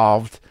ladders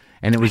involved,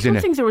 and it was I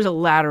don't think there was a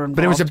ladder involved,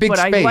 but it was a big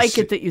space. I like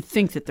it that you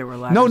think that there were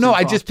ladders. No, involved.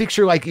 I just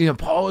picture, like,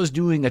 Paula's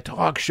doing a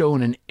talk show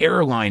in an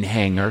airline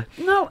hangar.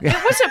 No, it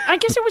was I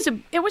guess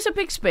it was a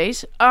big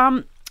space.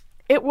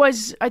 It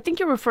was, I think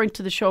you're referring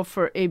to the show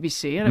for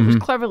ABC, and it was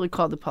cleverly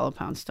called the Paula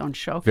Poundstone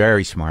Show.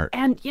 Very smart.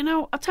 And,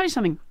 I'll tell you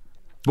something.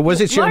 But was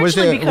it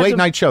a late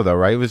night show, though,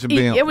 right?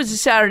 It was a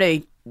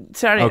Saturday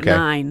at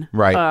 9.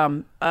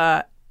 Right.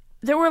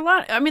 There were a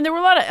lot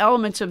of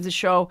elements of the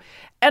show.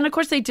 And, of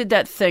course, they did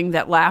that thing,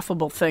 that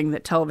laughable thing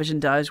that television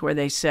does where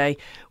they say,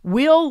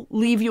 we'll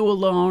leave you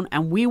alone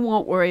and we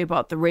won't worry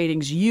about the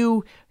ratings.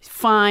 You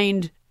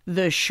find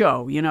the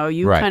show, you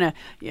kind of,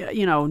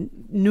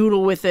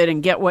 noodle with it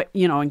and get what,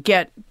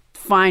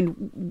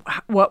 find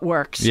what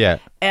works. Yeah.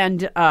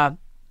 And,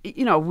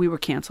 we were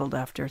canceled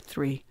after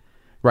 3.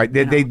 Right,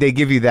 they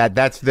give you that.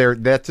 That's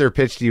their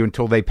pitch to you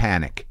until they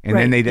panic, and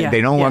then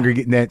they no longer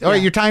get that. All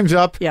right, your time's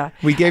up. Yeah,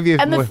 we gave you.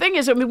 And the thing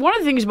is, one of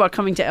the things about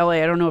coming to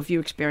LA, I don't know if you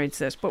experienced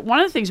this, but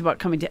one of the things about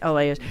coming to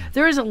LA is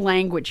there is a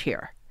language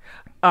here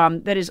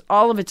that is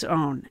all of its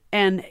own,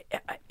 and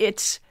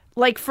it's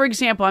like, for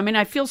example,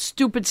 I feel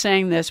stupid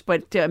saying this,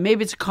 but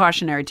maybe it's a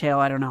cautionary tale.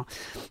 I don't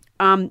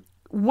know.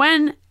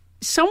 When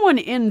someone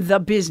in the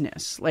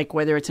business, like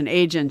whether it's an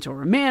agent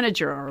or a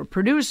manager or a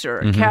producer or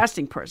a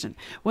casting person,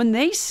 when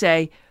they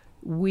say,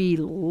 we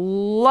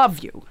love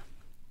you,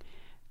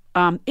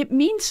 it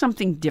means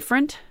something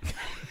different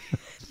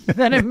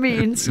than it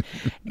means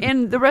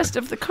in the rest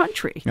of the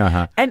country.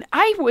 Uh-huh. And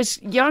I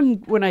was young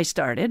when I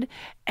started,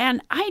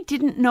 and I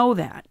didn't know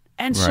that.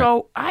 And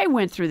so I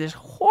went through this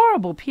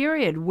horrible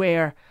period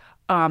where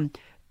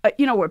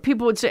where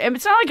people would say, and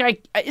it's not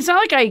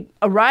like I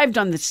arrived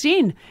on the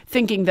scene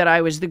thinking that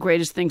I was the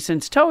greatest thing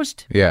since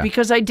toast. Yeah.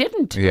 Because I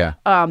didn't. Yeah.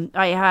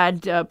 I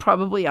had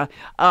probably a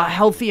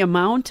healthy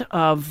amount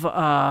of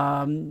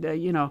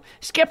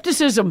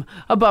skepticism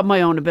about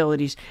my own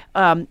abilities.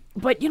 But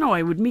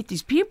I would meet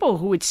these people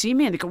who would see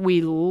me and they go,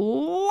 "We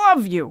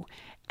love you,"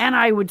 and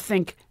I would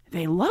think,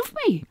 they love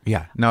me.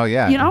 Yeah. No.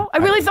 Yeah. I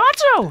really thought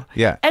so.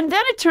 Yeah. And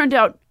then it turned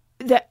out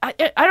that I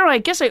don't know. I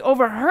guess I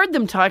overheard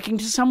them talking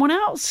to someone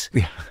else.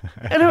 Yeah.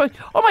 And I went,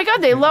 "Oh my God,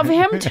 they love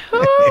him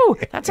too.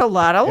 That's a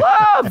lot of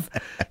love."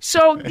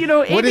 So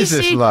ABC, what is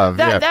this love?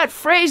 That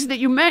phrase that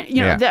you meant,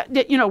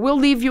 that we'll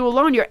leave you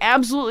alone. You're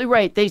absolutely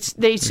right. They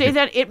say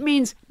that it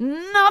means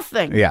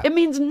nothing. Yeah. It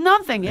means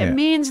nothing. It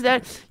means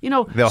that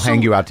they'll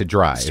hang you out to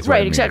dry. Is what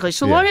it means. Exactly.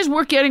 So long as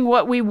we're getting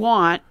what we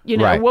want,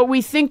 what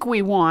we think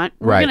we want,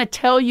 we're going to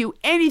tell you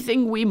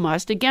anything we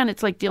must. Again,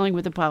 it's like dealing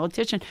with a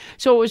politician.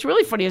 So it was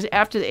really funny is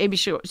after the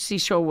ABC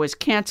show was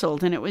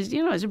canceled, and it was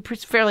it was a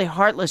fairly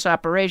heartless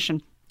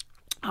operation.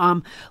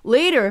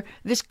 Later,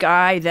 this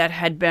guy that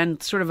had been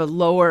sort of a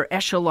lower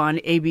echelon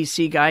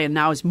ABC guy and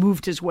now has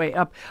moved his way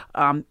up,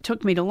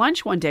 took me to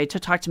lunch one day to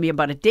talk to me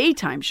about a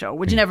daytime show,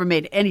 which never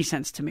made any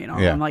sense to me at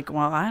all. Yeah. I'm like,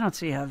 well, I don't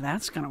see how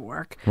that's going to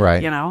work.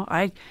 Right.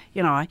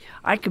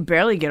 I could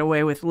barely get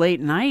away with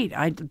late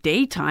night.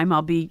 Daytime,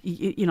 I'll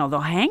be, they'll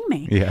hang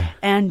me. Yeah.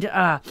 And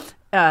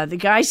the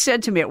guy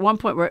said to me at one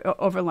point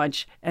over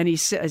lunch, and he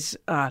says,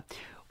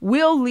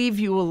 we'll leave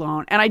you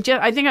alone. And I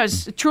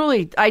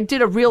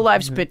did a real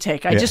life spit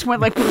take. I just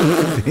went like,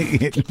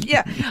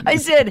 yeah. I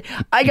said,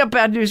 I got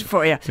bad news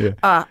for you.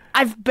 Yeah.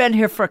 I've been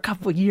here for a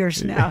couple of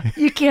years now.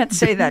 You can't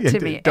say that to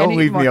me Don't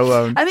leave anymore. me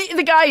alone. I mean,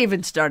 the guy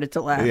even started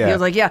to laugh. Yeah. He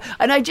was like, yeah.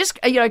 And I just,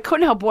 I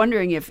couldn't help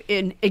wondering if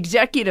in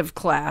executive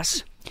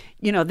class,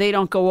 they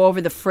don't go over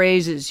the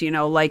phrases,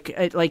 like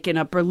in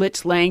a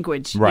Berlitz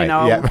language, Right,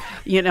 yeah.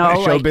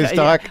 Showbiz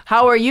talk.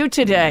 How are you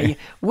today?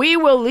 We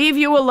will leave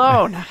you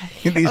alone.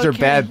 These are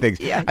bad things.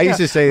 Yeah, I used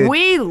to say,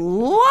 we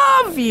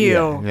love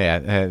you.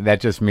 Yeah,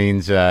 that just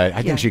means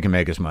I think she can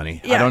make us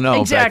money. I don't know,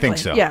 exactly. but I think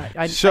so.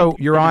 Yeah, so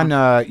you're on.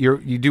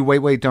 You do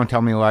Wait, Don't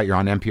Tell Me a lot. You're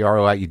on NPR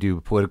a lot. You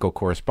do political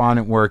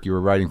correspondent work. You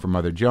were writing for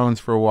Mother Jones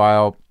for a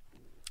while.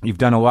 You've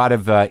done a lot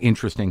of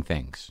interesting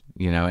things,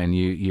 and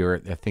you're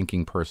a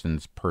thinking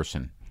person's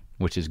person,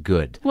 which is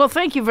good. Well,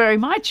 thank you very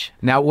much.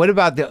 Now, what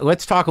about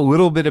let's talk a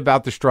little bit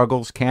about the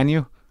struggles, can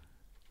you?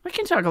 I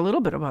can talk a little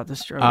bit about the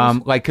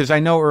struggles. Because I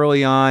know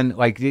early on,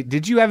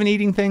 did you have an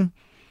eating thing?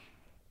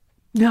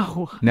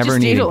 No, Never just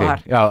an eat eating a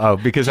lot. thing. Oh,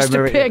 because Just I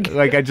a remember,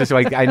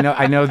 pig.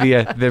 I know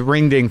the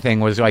ring ding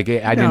thing was I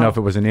didn't know if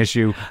it was an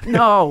issue.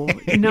 No.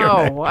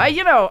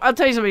 I'll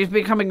tell you something. It's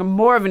becoming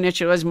more of an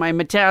issue as my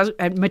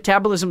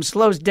metabolism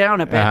slows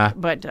down a bit. Uh-huh.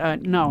 But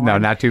no. No,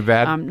 not too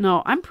bad.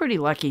 No, I'm pretty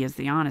lucky is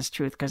the honest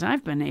truth because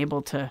I've been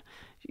able to,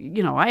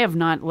 I have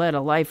not led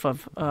a life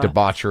of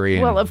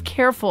debauchery. Of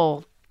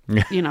careful,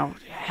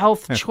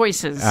 health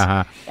choices.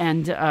 Uh-huh.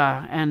 And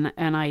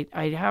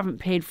I haven't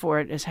paid for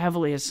it as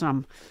heavily as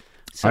some.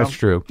 So, that's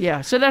true. Yeah,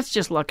 so that's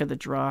just luck of the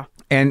draw.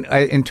 And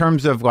in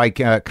terms of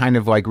kind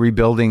of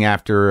rebuilding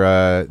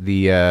after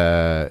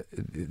the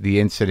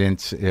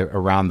incidents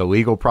around the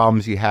legal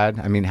problems you had,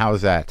 I mean, how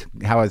has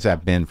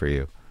that been for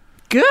you?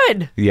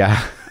 Good.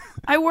 Yeah.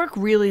 I work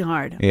really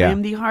hard. Yeah. I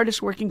am the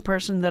hardest working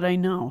person that I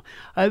know.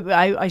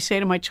 I say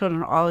to my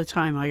children all the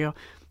time, I go,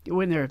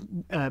 when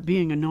they're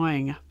being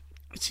annoying,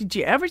 I say, do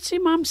you ever see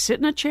Mom sit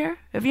in a chair?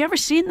 Have you ever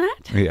seen that?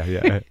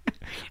 Yeah.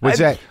 Was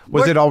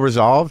it all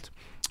resolved?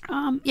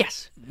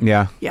 Yes.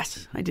 Yeah.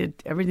 Yes, I did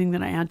everything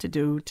that I had to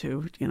do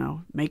to,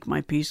 make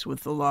my peace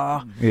with the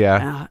law.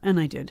 Yeah. And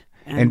I did.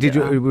 And did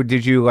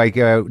you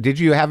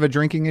have a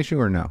drinking issue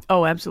or no?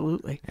 Oh,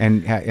 absolutely.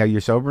 And are you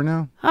sober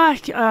now?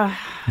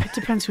 It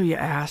depends who you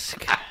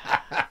ask.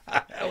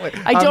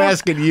 I'm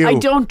asking you. I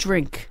don't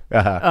drink.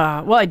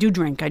 Uh-huh. Well, I do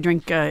drink. I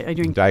drink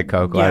Diet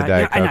Coke, a lot of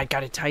Diet Coke. And I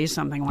got to tell you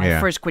something. When I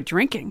first quit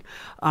drinking,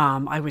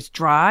 I was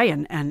dry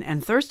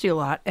and thirsty a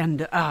lot,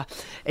 and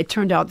it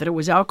turned out that it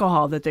was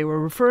alcohol that they were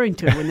referring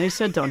to when they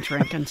said don't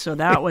drink, and so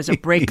that was a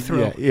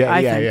breakthrough.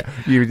 Yeah.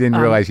 You didn't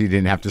realize you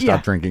didn't have to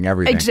stop drinking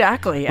everything.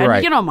 Exactly, and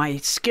right. My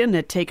skin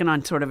had taken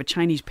on sort of a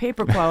Chinese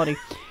paper quality.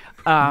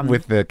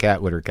 With the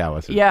cat litter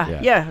calluses.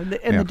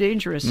 The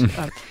dangerous.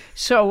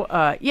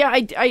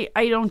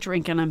 I don't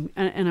drink, and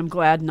I'm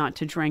glad not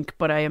to drink.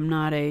 But I am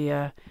not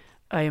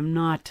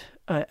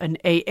an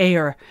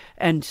AAer,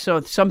 and so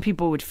some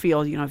people would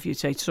feel, if you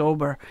say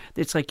sober,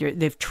 it's like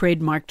they've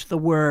trademarked the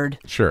word.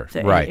 Sure,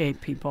 the right. AA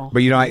people.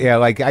 But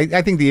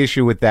I think the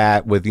issue with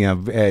that, with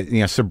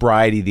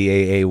sobriety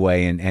the AA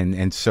way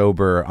and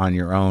sober on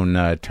your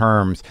own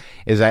terms,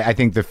 is I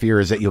think the fear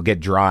is that you'll get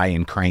dry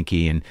and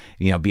cranky and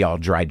be all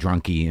dry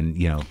drunky and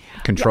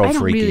control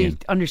freaky. I don't really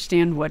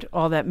understand what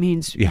all that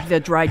means. Yeah. The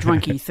dry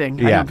drunky thing.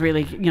 Yeah. I don't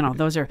really.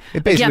 Those are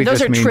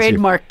just means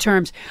trademark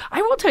terms.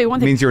 I will tell you one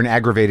thing. It means you're an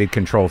aggravated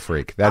control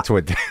freak. That's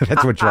what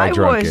dry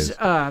drunk is.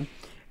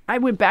 I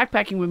went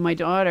backpacking with my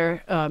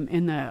daughter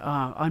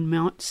on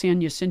Mount San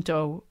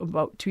Jacinto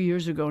about 2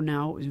 years ago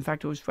now. In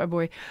fact, it was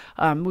February.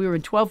 We were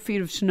in 12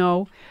 feet of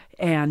snow,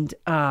 and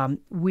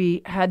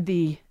we had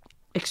the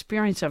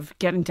experience of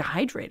getting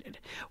dehydrated,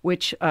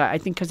 which I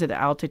think because of the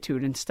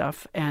altitude and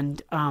stuff.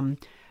 And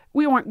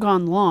we weren't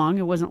gone long.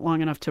 It wasn't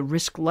long enough to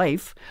risk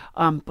life,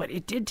 but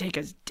it did take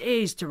us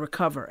days to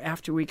recover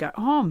after we got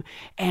home.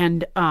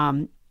 And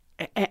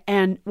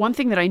one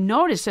thing that I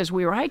noticed as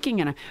we were hiking,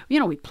 and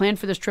we planned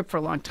for this trip for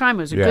a long time.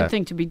 It was a good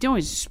thing to be doing.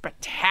 It's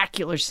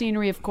spectacular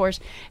scenery, of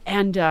course.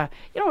 And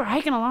we're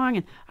hiking along,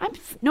 and I'm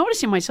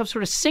noticing myself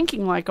sort of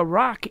sinking like a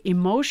rock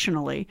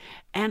emotionally,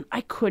 and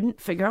I couldn't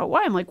figure out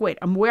why. I'm like, wait,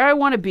 I'm where I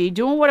want to be,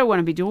 doing what I want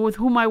to be doing with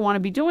whom I want to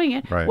be doing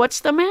it. Right.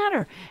 What's the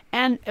matter?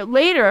 And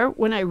later,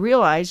 when I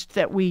realized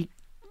that we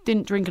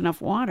didn't drink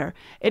enough water,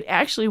 it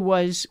actually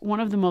was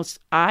one of the most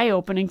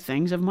eye-opening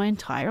things of my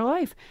entire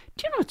life.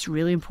 Do you know it's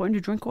really important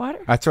to drink water?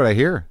 That's what I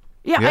hear.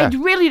 Yeah,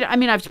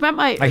 Yeah. I've spent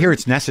my... I hear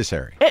it's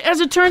necessary. As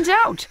it turns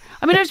out.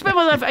 I've spent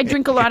my life... I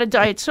drink a lot of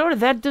diet soda.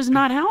 That does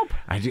not help.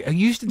 I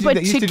used to do But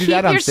that. Used to do keep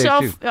that on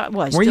yourself... stage too.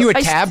 Weren't you a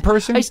tab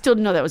person? I still...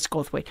 No, that was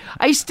Goldthwait.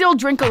 I still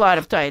drink a lot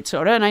of diet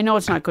soda, and I know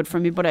it's not good for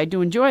me, but I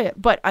do enjoy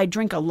it. But I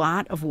drink a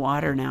lot of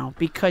water now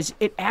because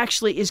it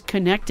actually is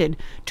connected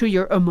to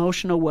your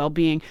emotional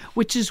well-being,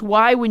 which is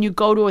why when you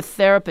go to a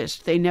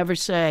therapist, they never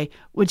say,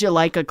 would you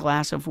like a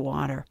glass of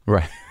water?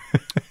 Right.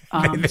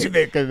 That's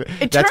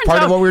turns part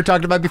of out- what we were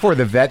talking about before.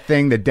 The vet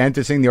thing, the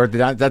dentist thing, the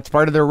orthodontist, that's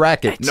part of their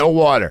racket. No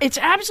water. It's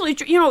absolutely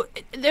true. You know,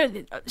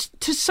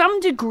 to some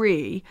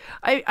degree,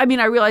 I mean,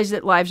 I realize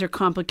that lives are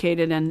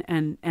complicated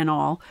and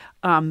all,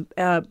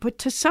 but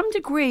to some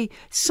degree,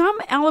 some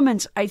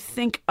elements I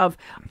think of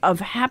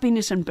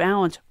happiness and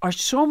balance are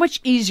so much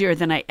easier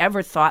than I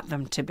ever thought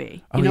them to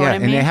be. You know what I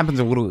mean? And it happens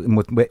a little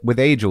with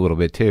age a little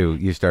bit too.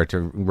 You start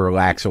to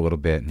relax a little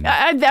bit.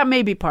 That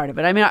may be part of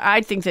it. I mean,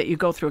 I think that you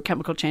go through a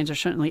chemical change, or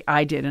certainly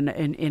I did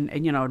in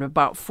you know, at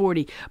about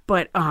 40.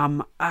 But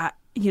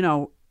you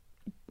know,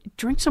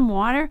 drink some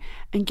water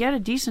and get a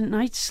decent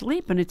night's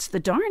sleep, and it's the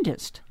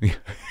darndest.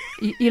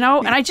 You know,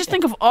 and I just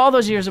think of all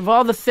those years of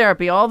all the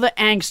therapy, all the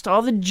angst,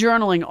 all the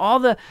journaling, all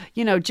the,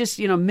 you know, just,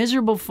 you know,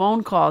 miserable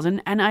phone calls,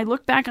 and I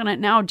look back on it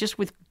now just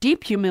with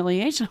deep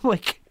humiliation. I'm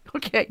like,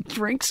 okay,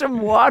 drink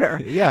some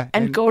water,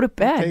 and go to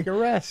bed. Take a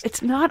rest.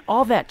 It's not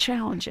all that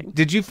challenging.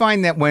 Did you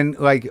find that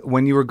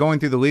when you were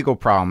going through the legal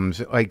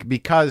problems,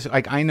 because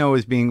I know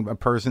as being a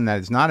person that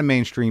is not a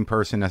mainstream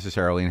person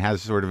necessarily and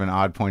has sort of an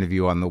odd point of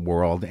view on the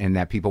world, and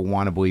that people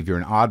want to believe you're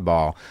an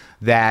oddball,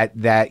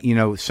 that you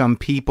know, some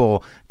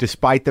people,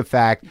 despite the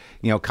fact,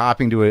 you know,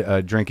 copying to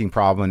a drinking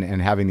problem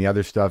and having the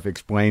other stuff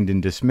explained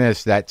and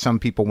dismissed, that some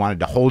people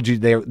wanted to hold you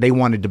there. They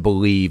wanted to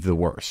believe the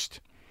worst.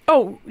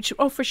 Oh,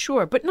 for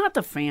sure, but not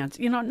the fans.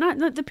 You know,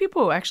 not the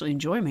people who actually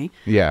enjoy me.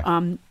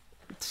 Yeah.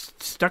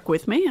 Stuck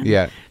with me. And,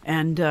 Yeah.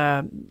 And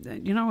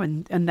you know,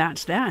 and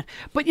that's that.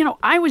 But you know,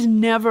 I was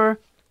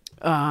never.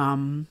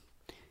 I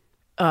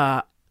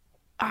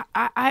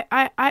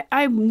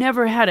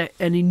never had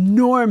an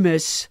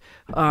enormous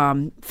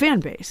fan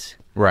base.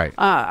 Right.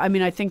 I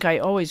mean, I think I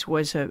always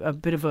was a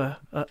bit of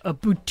a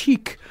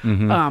boutique,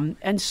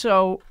 and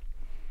so,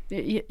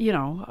 you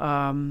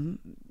know.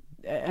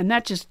 And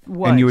that just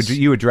was. And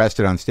you addressed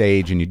it on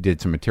stage, and you did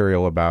some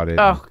material about it.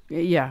 Oh,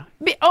 yeah.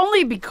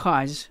 Only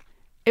because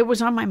it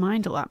was on my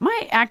mind a lot.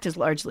 My act is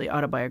largely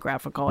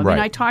autobiographical. I mean,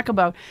 I talk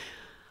about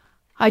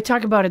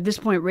at this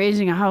point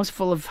raising a house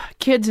full of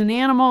kids and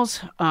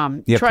animals.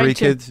 You have 3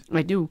 kids?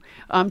 I do.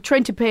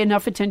 Trying to pay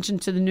enough attention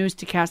to the news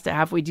to cast a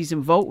halfway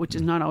decent vote, which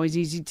is not always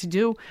easy to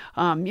do.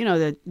 You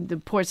know, the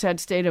poor, sad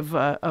state of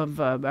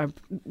our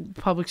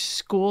public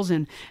schools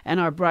and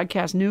our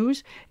broadcast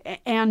news.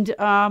 And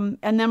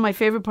then my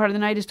favorite part of the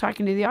night is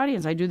talking to the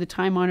audience. I do the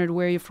time-honored,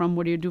 where are you from,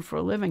 what do you do for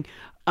a living?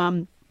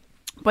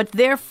 But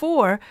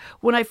therefore,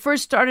 when I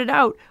first started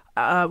out,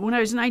 when I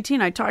was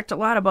 19, I talked a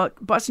lot about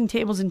bussing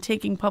tables and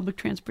taking public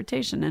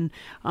transportation. And,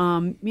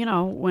 you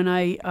know, when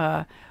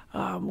I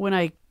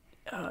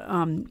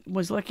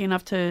was lucky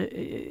enough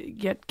to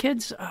get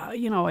kids,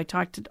 you know, I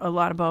talked a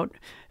lot about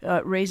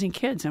raising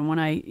kids. And when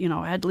I, you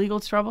know, had legal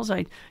troubles,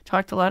 I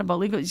talked a lot about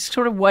legal. It's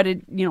sort of what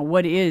is in my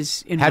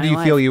life. How do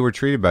you feel you were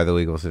treated by the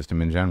legal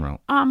system in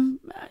general?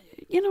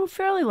 You know,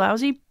 fairly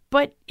lousy.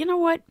 But you know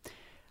what?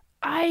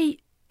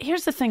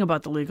 Here's the thing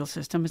about the legal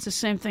system. It's the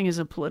same thing as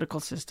a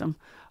political system.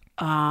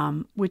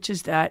 Which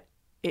is that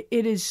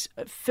it is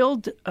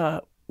filled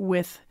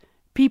with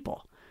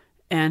people.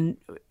 And,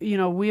 you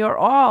know, we are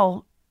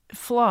all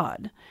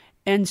flawed.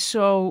 And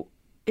so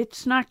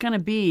it's not going to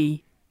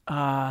be,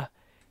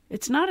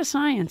 it's not a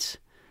science.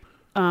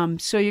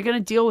 So you're going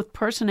to deal with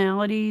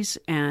personalities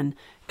and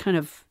kind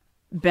of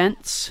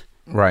bents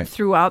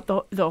throughout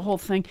the whole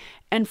thing.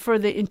 And for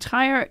the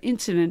entire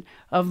incident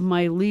of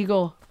my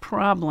legal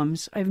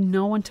problems, I have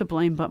no one to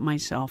blame but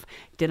myself.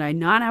 Did I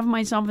not have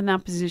myself in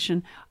that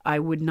position, I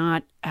would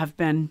not have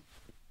been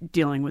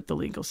dealing with the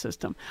legal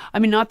system. I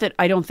mean, not that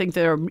I don't think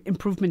there are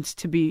improvements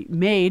to be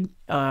made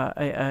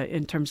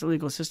in terms of the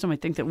legal system. I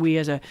think that we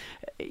as a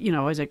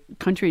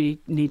country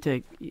need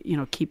to, you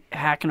know, keep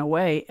hacking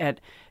away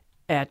at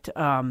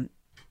how,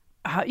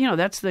 you know,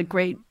 that's the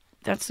great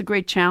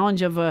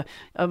challenge of a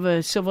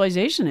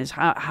civilization is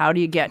how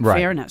do you get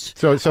fairness?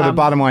 So the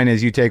bottom line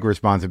is you take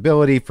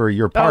responsibility for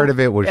your part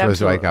of it, which absolutely.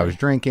 was like I was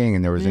drinking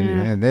and there was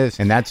and this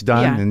and that's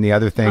done, and the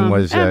other thing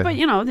was. But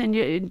you know,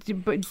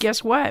 but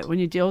guess what? When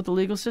you deal with the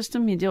legal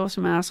system, you deal with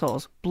some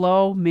assholes.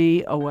 Blow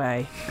me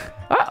away.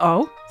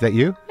 Is that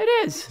you? It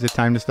is. Is it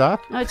time to stop?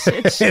 I'll tell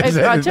you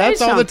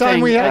that's all the time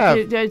we have.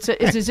 It's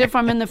as if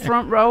I'm in the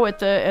front row at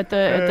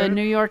the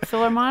New York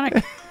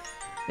Philharmonic.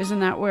 Isn't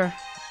that where?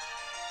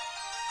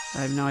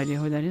 I have no idea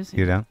who that is.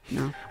 You don't?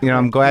 No. You know,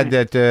 I'm glad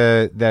that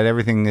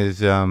everything is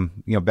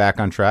back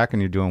on track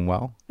and you're doing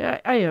well. Yeah,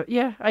 I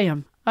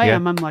am. I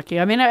am. I'm lucky.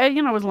 I mean,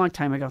 it was a long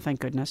time ago, thank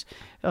goodness.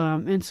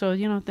 And so,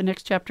 you know, the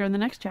next chapter and the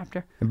next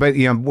chapter. But,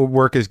 you know,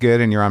 work is good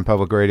and you're on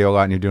public radio a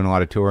lot and you're doing a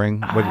lot of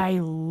touring. I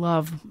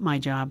love my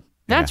job.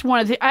 That's one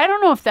of the. I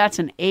don't know if that's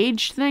an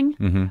age thing.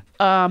 Mm-hmm.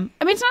 I mean,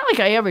 it's not like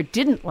I ever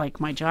didn't like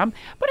my job,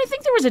 but I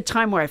think there was a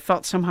time where I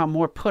felt somehow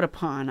more put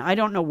upon. I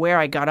don't know where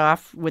I got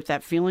off with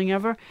that feeling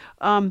ever.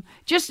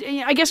 Just,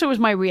 I guess it was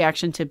my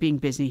reaction to being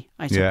busy,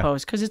 I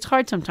suppose, because it's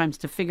hard sometimes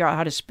to figure out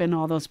how to spin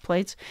all those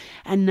plates.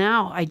 And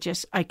now I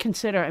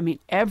consider, I mean,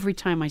 every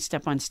time I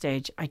step on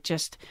stage, I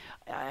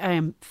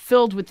am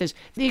filled with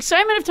the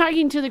excitement of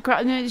talking to the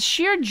crowd, and the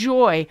sheer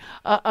joy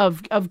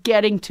of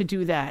getting to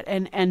do that,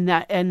 and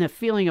the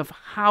feeling of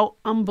how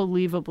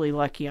unbelievably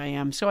lucky I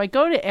am. So I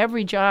go to every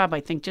job, I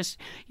think,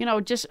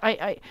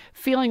 I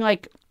feeling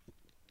like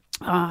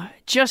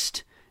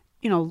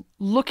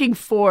looking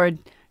forward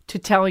to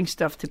telling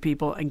stuff to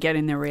people and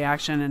getting their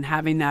reaction and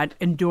having that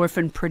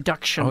endorphin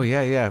production. Oh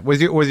yeah.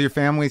 Was your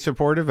family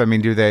supportive? I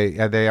mean, are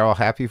they all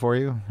happy for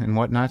you and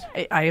whatnot?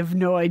 I have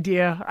no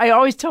idea. I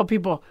always tell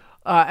people,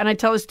 and I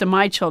tell this to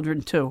my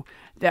children too,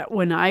 that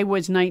when I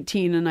was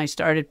 19 and I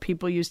started,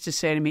 people used to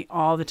say to me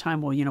all the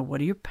time, well, what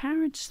do your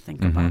parents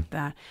think about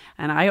that?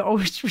 And I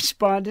always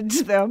responded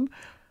to them,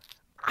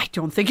 I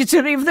don't think it's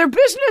any of their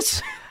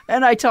business.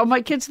 And I tell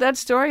my kids that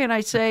story, and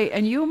I say,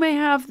 and you may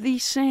have the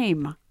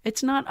same.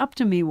 It's not up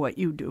to me what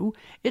you do.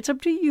 It's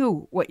up to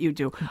you what you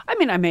do. I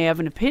mean, I may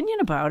have an opinion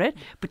about it,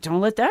 but don't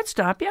let that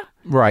stop you.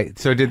 Right.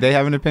 So did they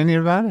have an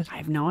opinion about it? I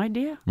have no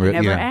idea. I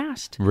never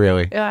asked.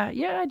 Really?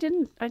 Yeah, I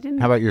didn't.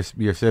 How about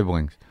your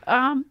siblings?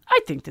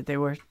 I think that they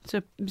were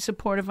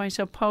supportive, I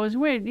suppose.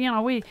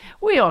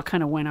 We all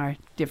kind of went our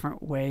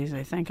different ways,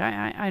 I think.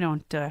 I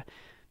don't...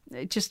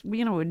 It just,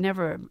 it would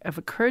never have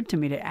occurred to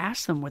me to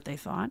ask them what they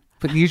thought.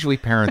 But usually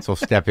parents will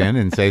step in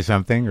and say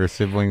something, or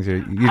siblings, or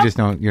you just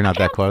don't. You're not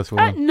that close with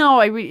them. No,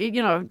 I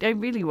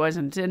really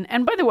wasn't.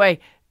 And by the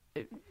way,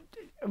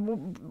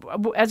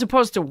 as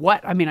opposed to what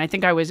I mean, I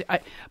think I was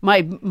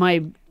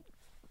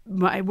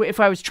if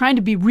I was trying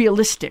to be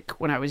realistic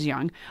when I was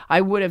young,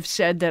 I would have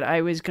said that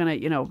I was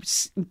going to,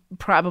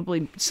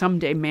 probably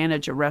someday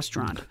manage a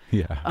restaurant.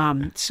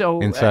 Yeah.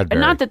 So, In Sudbury.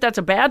 not that that's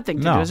a bad thing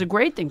to No. do. It's a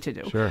great thing to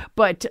do. Sure.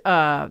 But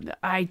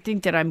I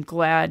think that I'm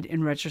glad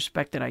in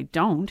retrospect that I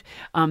don't.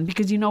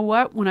 Because you know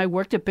what? When I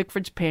worked at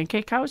Bickford's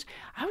Pancake House,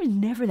 I was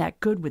never that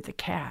good with the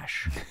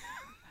cash.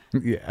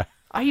 Yeah.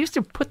 I used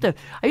to put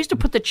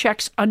the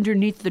checks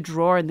underneath the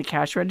drawer in the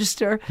cash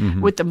register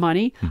with the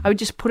money. I would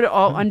just put it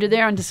all under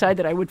there and decide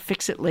that I would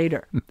fix it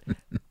later,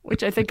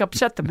 which I think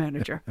upset the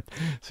manager.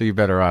 So you're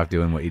better off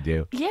doing what you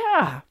do.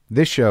 Yeah.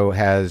 This show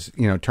has,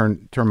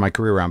 turned my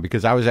career around,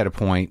 because I was at a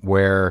point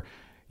where,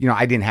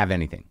 I didn't have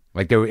anything.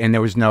 Like there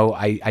was no,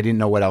 I didn't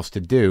know what else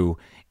to do.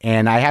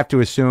 And I have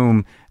to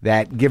assume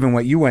that, given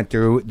what you went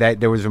through, that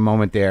there was a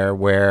moment there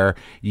where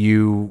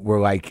you were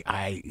like,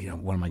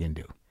 what am I going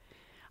to do?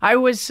 I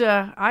was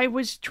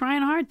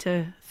trying hard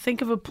to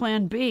think of a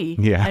plan B.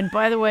 Yeah. And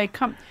by the way,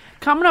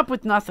 coming up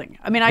with nothing.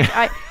 I mean,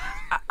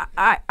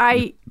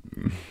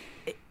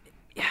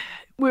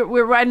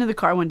 we're riding in the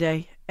car one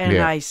day, and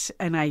Yeah. I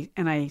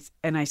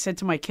said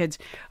to my kids,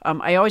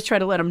 I always try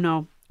to let them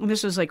know. And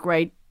this was like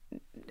right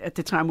at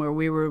the time where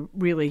we were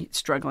really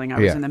struggling. I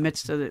was Yeah. in the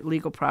midst of the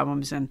legal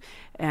problems, and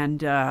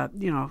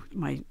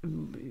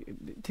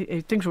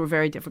things were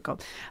very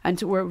difficult. And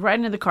so we're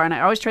riding in the car, and I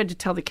always tried to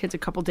tell the kids a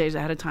couple days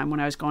ahead of time when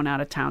I was going out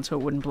of town, so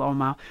it wouldn't blow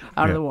them out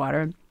of the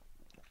water.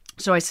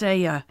 So I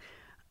say, I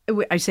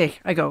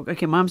go,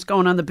 okay, Mom's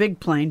going on the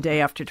big plane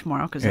day after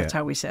tomorrow, because that's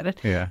how we said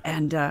it. Yeah.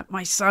 And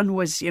my son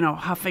was,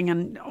 huffing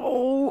and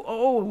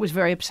was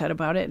very upset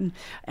about it.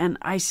 And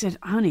I said,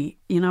 honey,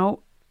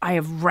 I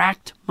have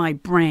racked my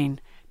brain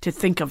to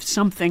think of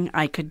something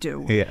I could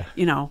do. Yeah.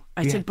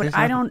 I said, but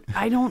I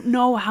don't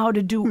know how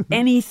to do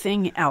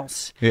anything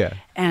else. Yeah.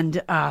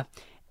 And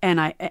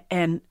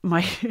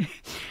my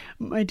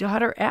my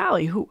daughter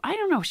Allie, who I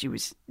don't know, she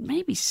was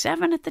maybe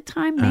 7 at the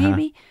time,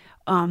 maybe.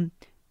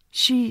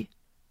 She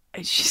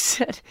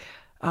said,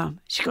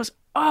 she goes,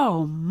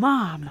 "Oh,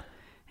 Mom,"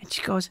 and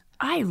she goes,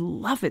 "I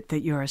love it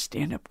that you're a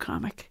stand-up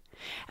comic."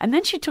 And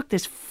then she took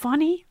this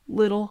funny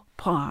little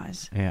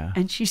pause. Yeah.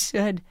 And she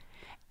said,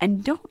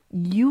 "And don't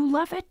you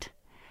love it?"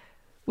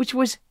 Which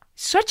was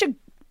such a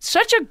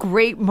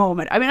great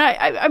moment. I mean,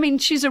 I mean,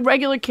 she's a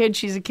regular kid.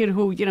 She's a kid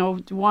who,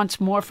 wants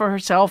more for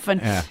herself.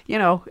 And,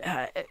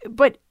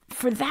 but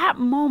for that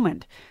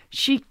moment,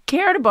 she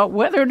cared about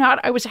whether or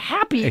not I was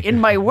happy in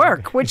my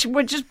work, which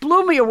just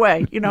blew me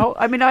away.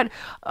 I mean,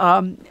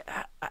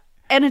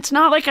 and it's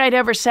not like I'd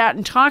ever sat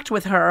and talked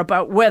with her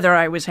about whether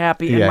I was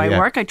happy in my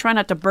work. I try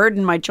not to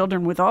burden my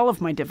children with all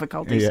of my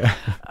difficulties. Yeah.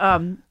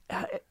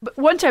 But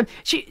one time,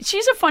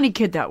 she's a funny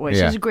kid that way.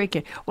 Yeah. She's a great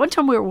kid. One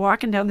time we were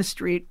walking down the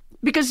street,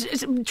 because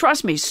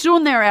trust me,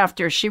 soon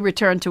thereafter, she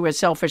returned to as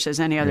selfish as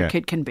any other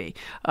kid can be.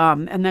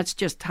 And that's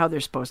just how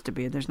they're supposed to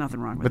be. There's nothing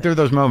wrong with it. But there are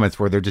those moments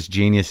where they're just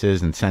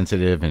geniuses and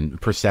sensitive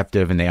and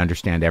perceptive, and they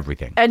understand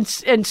everything. And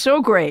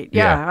so great.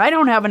 Yeah. Yeah. I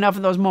don't have enough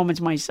of those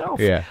moments myself.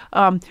 Yeah.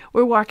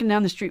 We're walking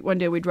down the street one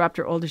day. We dropped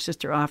her older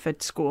sister off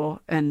at school,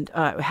 and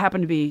it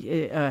happened to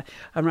be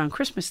around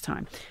Christmas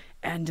time.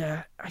 And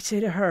I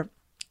say to her,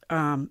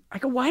 I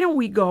go, "Why don't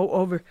we go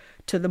over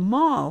to the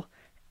mall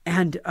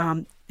and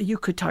you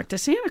could talk to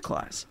Santa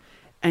Claus?"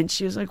 And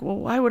she was like, well,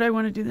 why would I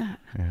want to do that?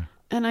 Yeah.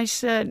 And I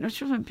said,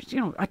 she was,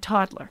 a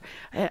toddler.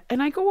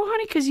 And I go, well,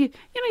 honey, because you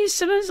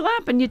sit on his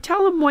lap and you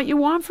tell him what you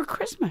want for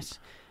Christmas.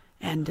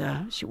 And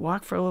she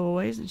walked for a little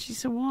ways and she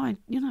said, well,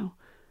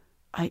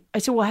 I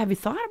said, well, have you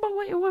thought about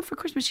what you want for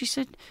Christmas? She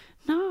said,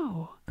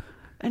 no.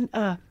 And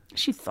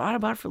she thought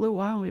about it for a little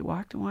while. And we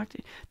walked and walked,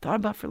 thought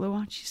about it for a little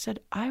while. And she said,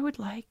 I would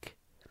like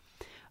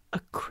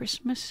a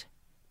Christmas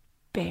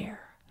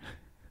bear.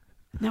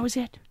 And that was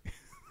it.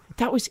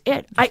 That was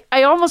it.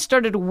 I almost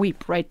started to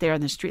weep right there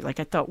on the street. Like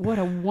I thought, what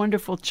a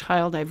wonderful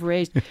child I've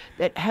raised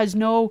that has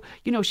no,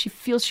 she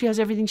feels she has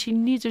everything she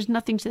needs. There's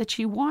nothing that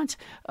she wants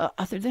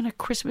other than a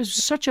Christmas. It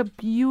was such a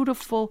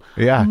beautiful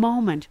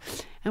moment.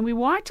 And we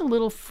walked a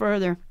little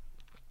further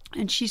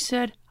and she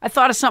said, I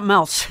thought of something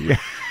else. Yeah.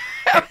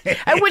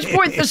 At which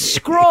point the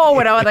scroll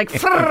went out like,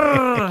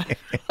 oh,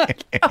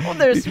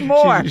 there's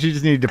more. She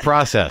just needed to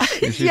process.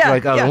 She's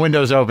like, the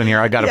window's open here.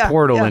 I got a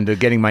portal into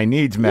getting my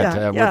needs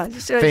met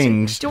with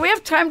things. Do we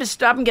have time to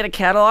stop and get a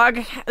catalog?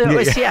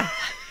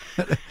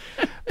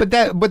 But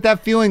that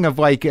feeling of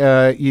like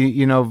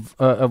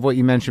of what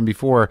you mentioned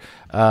before,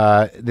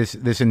 this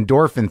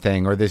endorphin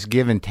thing or this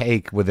give and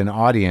take with an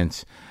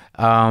audience.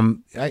 I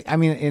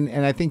mean,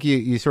 and I think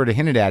you sort of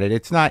hinted at it.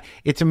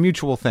 It's a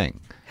mutual thing.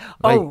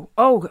 Like,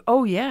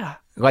 yeah.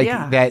 Like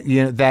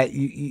that,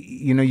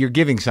 you're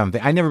giving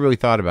something. I never really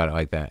thought about it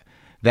like that.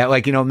 That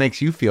it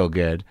makes you feel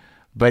good,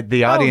 but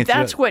the audience.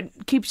 That's what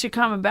keeps you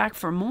coming back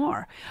for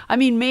more. I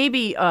mean,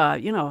 maybe,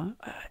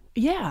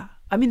 yeah.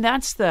 I mean,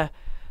 that's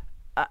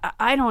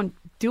I don't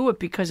do it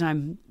because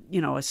I'm,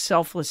 a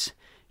selfless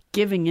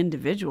giving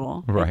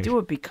individual. Right. I do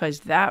it because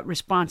that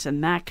response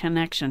and that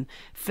connection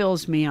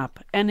fills me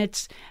up. And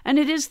it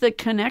is the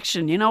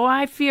connection.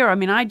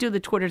 I do the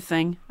Twitter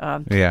thing.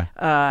 And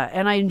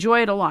I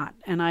enjoy it a lot.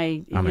 And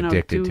I'm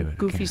addicted do to it.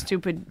 Goofy,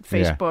 stupid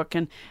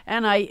Facebook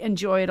and I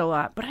enjoy it a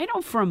lot. But I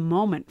don't for a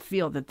moment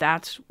feel that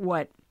that's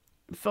what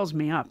fills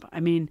me up. I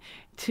mean,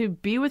 to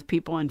be with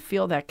people and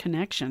feel that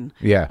connection.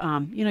 Yeah.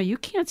 You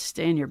can't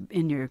stay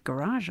in your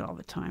garage all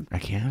the time. I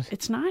can't.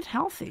 It's not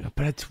healthy.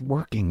 But it's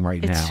working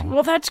now.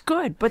 Well, that's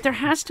good. But there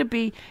has to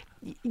be,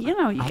 you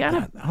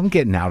gotta. I'm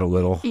getting out a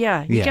little.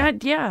 Yeah.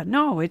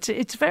 No,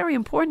 it's very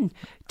important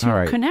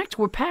to connect.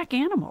 We're pack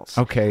animals.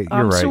 Okay,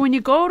 you're right. So when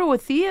you go to a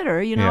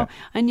theater,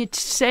 and you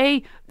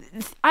say,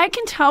 I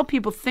can tell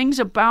people things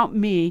about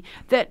me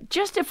that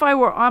just if I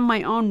were on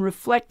my own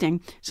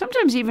reflecting,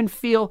 sometimes even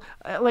feel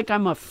like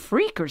I'm a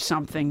freak or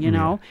something,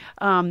 and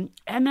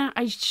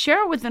I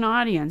share it with an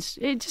audience.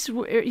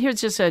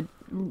 Here's just a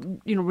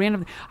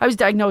random. I was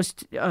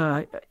diagnosed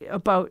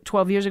about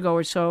 12 years ago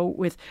or so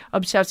with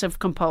obsessive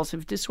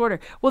compulsive disorder.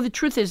 Well, the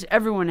truth is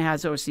everyone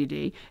has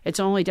OCD. It's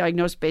only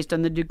diagnosed based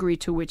on the degree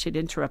to which it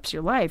interrupts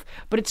your life.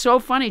 But it's so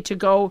funny to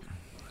go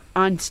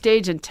on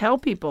stage and tell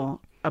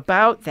people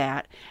about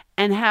that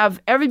and have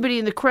everybody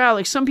in the crowd,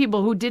 like some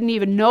people who didn't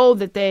even know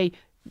that they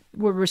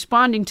were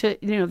responding to,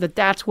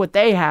 that's what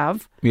they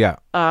have. Yeah.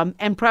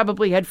 And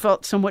probably had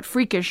felt somewhat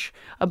freakish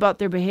about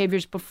their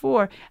behaviors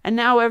before. And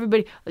now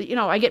everybody,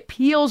 I get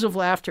peals of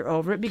laughter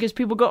over it because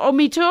people go, oh,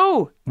 me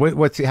too.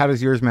 How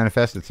does yours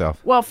manifest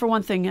itself? Well, for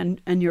one thing,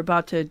 and you're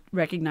about to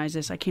recognize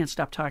this, I can't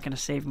stop talking to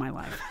save my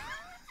life.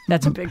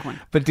 That's a big one.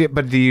 But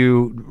do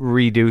you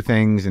redo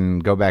things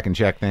and go back and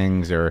check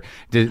things, or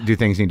do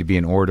things need to be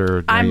in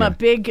order? I'm a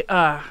big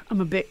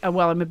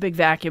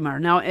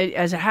vacuumer. Now,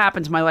 as it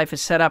happens, my life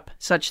is set up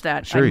such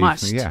that I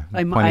must.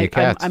 Plenty of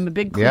cats. I'm a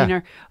big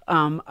cleaner.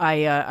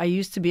 I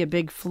used to be a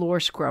big floor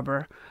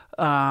scrubber.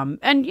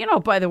 And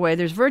by the way,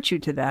 there's virtue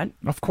to that.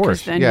 Of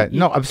course.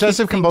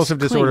 Obsessive compulsive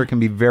disorder can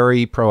be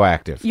very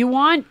proactive. You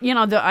want,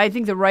 I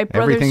think the Wright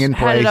brothers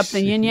headed up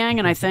the yin yang,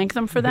 and I thank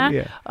them for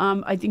that.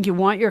 I think you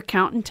want your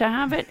accountant to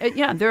have it.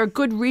 There are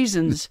good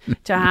reasons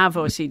to have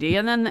OCD,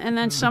 and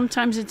then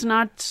sometimes it's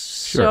not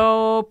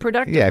so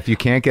productive. Yeah, if you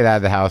can't get out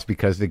of the house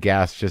because the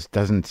gas just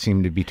doesn't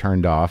seem to be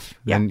turned off,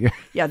 then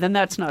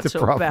that's not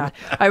so bad.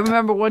 I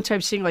remember one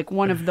time seeing like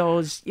one of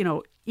those,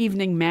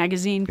 evening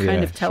magazine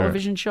kind of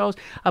television shows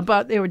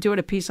about, they were doing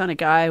a piece on a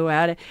guy who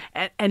had it,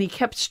 and he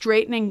kept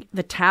straightening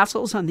the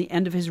tassels on the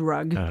end of his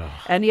rug.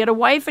 And he had a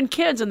wife and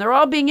kids, and they're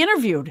all being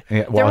interviewed.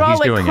 They're all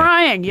like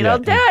crying,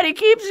 Dad,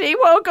 he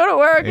won't go to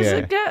work. He's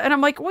like, Dad. And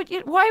I'm like,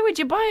 why would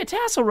you buy a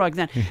tassel rug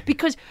then?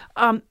 Because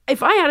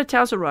if I had a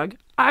tassel rug,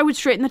 I would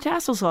straighten the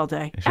tassels all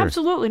day. Sure.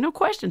 Absolutely, no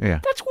question.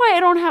 That's why I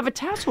don't have a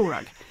tassel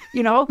rug.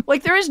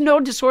 There is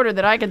no disorder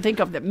that I can think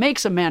of that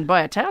makes a man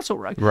buy a tassel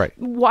rug. Right.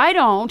 Why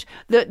don't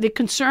the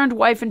concerned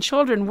wife and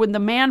children, when the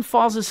man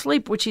falls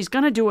asleep, which he's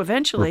going to do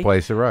eventually,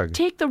 replace the rug?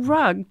 Take the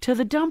rug to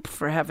the dump,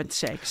 for heaven's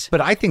sakes.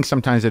 But I think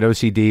sometimes that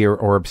OCD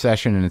or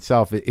obsession in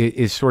itself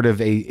is sort of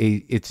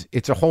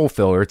it's a hole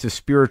filler. It's a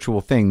spiritual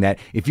thing that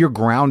if you're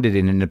grounded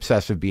in an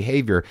obsessive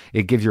behavior,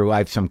 it gives your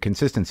life some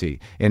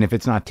consistency. And if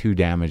it's not too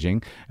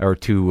damaging or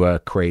too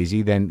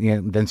crazy,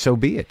 then so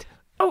be it.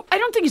 Oh, I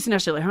don't don't think it's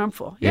necessarily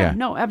harmful. Yeah.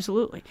 No,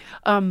 absolutely.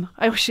 I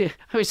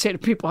always say to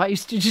people, I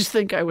used to just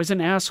think I was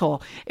an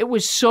asshole. It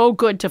was so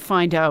good to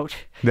find out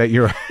That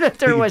you're. that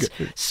there was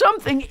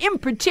something in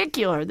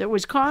particular that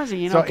was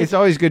causing, So it's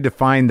always good to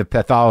find the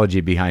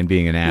pathology behind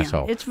being an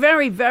asshole. It's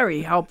very,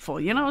 very helpful,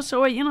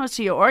 So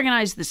you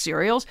organize the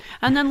cereals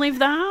and then leave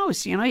the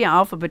house. You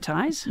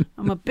alphabetize.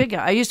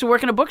 I used to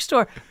work in a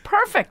bookstore.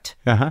 Perfect.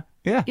 Yeah.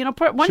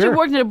 Once Sure. you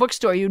work in a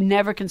bookstore, you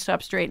never can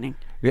stop straightening.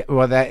 Yeah,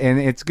 well, and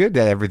it's good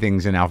that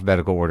everything's in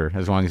alphabetical order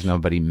as long as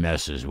nobody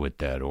messes with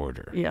that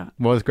order. Yeah.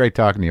 Well, it's great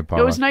talking to you,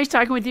 Paula. It was nice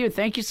talking with you.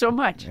 Thank you so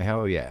much.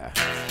 Hell yeah.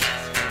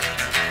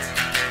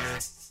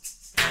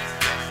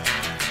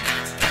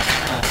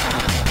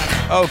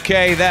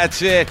 Okay,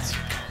 that's it.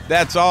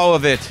 That's all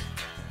of it.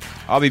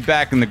 I'll be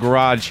back in the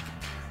garage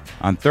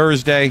on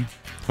Thursday.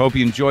 Hope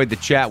you enjoyed the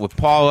chat with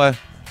Paula.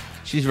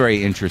 She's a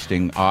very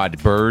interesting,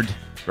 odd bird.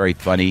 Very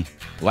funny.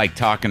 Like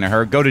talking to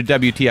her. Go to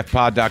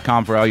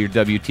WTFpod.com for all your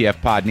WTF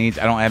pod needs.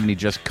 I don't have any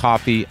just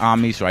coffee on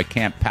me, so I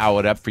can't pow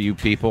it up for you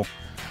people.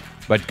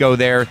 But go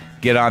there,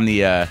 get on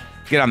the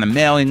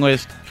mailing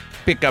list,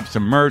 pick up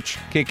some merch,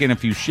 kick in a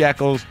few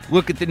shekels.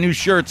 Look at the new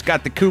shirts.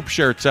 Got the Coop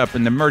shirts up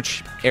in the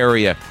merch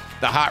area.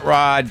 The Hot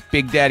Rod,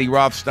 Big Daddy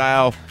Roth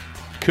style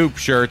Coop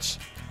shirts.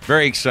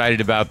 Very excited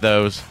about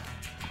those.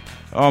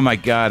 Oh my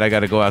God, I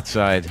got to go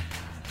outside.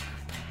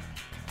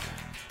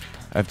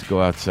 I have to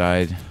go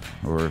outside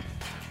or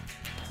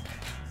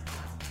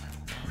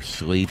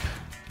sleep,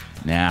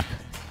 nap.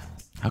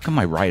 How come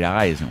my right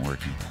eye isn't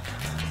working?